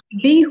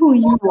 be who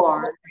you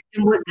are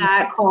and what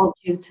God called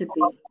you to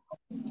be.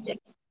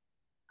 Yes.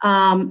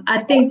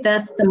 I think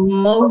that's the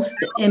most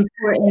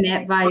important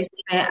advice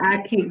that I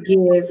could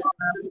give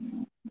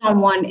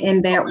someone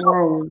in that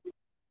role.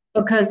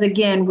 Because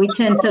again, we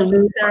tend to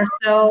lose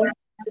ourselves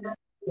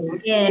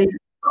in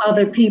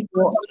other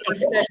people,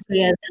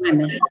 especially as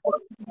women.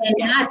 And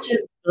not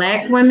just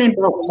Black women,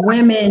 but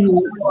women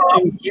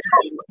in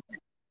general.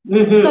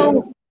 Mm-hmm.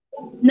 So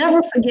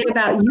never forget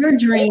about your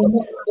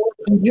dreams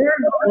and your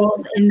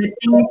goals and the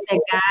things that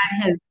God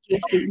has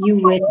gifted you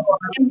with.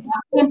 And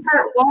walk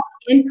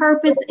in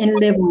purpose and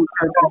live on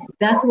purpose.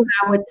 That's what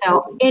I would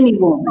tell any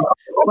woman,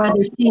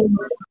 whether she's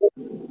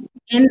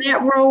in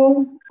that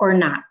role or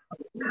not.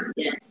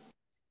 Yes.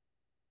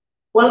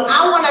 Well,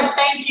 I want to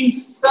thank you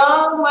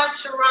so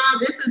much, Sharon.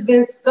 This has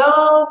been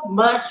so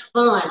much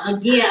fun.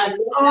 Again,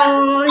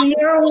 Oh,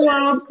 you're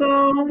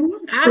welcome.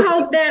 I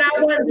hope that I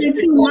wasn't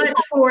too much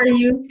for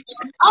you.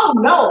 oh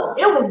no,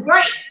 it was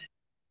great.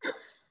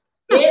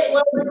 It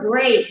was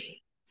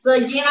great. So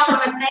again, I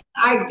want to thank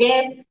our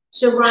guest,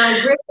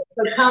 Sharon Griffin,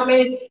 for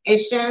coming and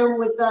sharing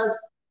with us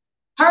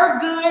her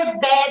good,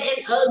 bad,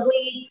 and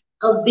ugly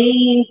of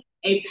being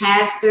a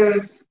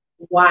pastor's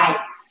wife.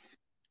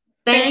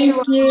 Thanks,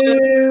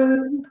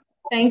 Sharon.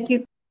 Thank you. Thank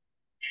you.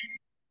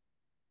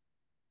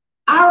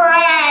 All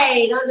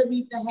right,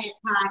 Underneath the Hat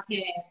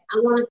podcast. I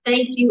want to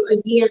thank you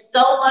again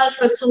so much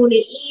for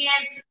tuning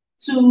in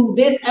to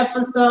this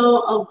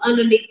episode of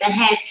Underneath the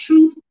Hat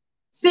Truth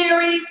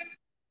series,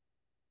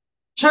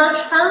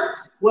 Church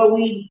Hurts, where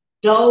we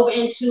dove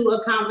into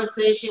a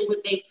conversation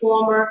with a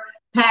former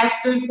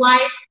pastor's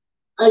wife.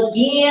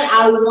 Again,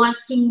 I want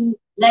to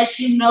let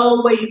you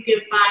know where you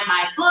can find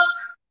my book,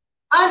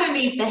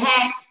 Underneath the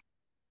Hat.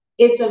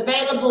 It's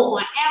available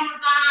on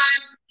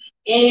Amazon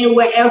and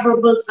wherever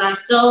books are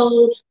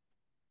sold.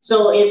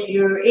 So if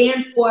you're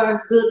in for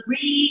a good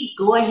read,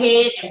 go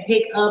ahead and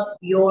pick up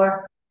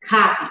your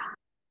copy.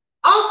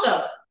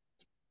 Also,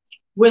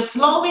 we're our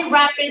slowly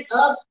wrapping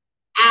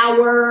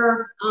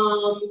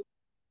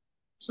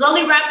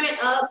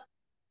up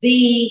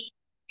the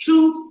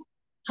Truth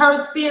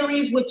Hurt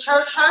series with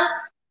Church Hurt.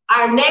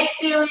 Our next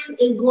series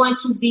is going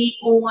to be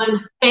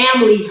on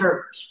family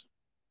hurt.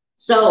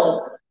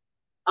 So,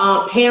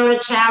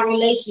 parent-child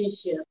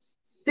relationships,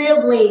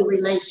 sibling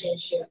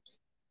relationships,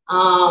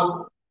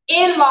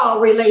 in-law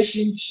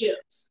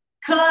relationships,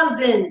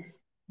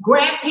 cousins,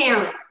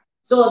 grandparents.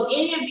 So if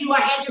any of you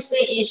are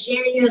interested in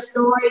sharing your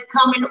story,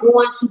 coming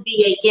on to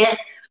be a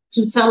guest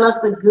to tell us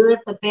the good,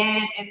 the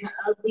bad, and the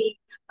ugly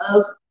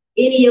of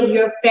any of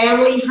your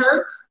family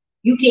hurts,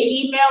 you can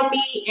email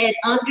me at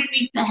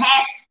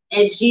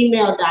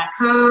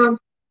underneaththehat@gmail.com.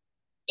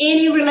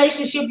 Any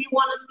relationship you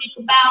want to speak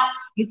about,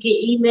 you can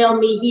email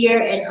me here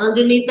at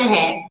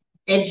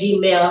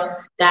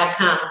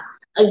underneaththehat@gmail.com.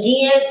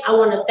 Again, I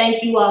want to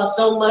thank you all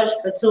so much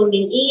for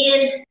tuning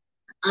in.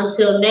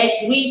 Until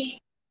next week,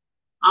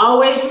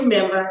 always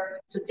remember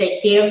to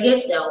take care of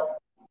yourself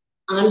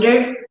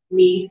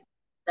underneath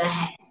the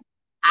hat.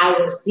 I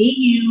will see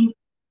you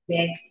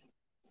next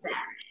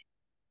Saturday.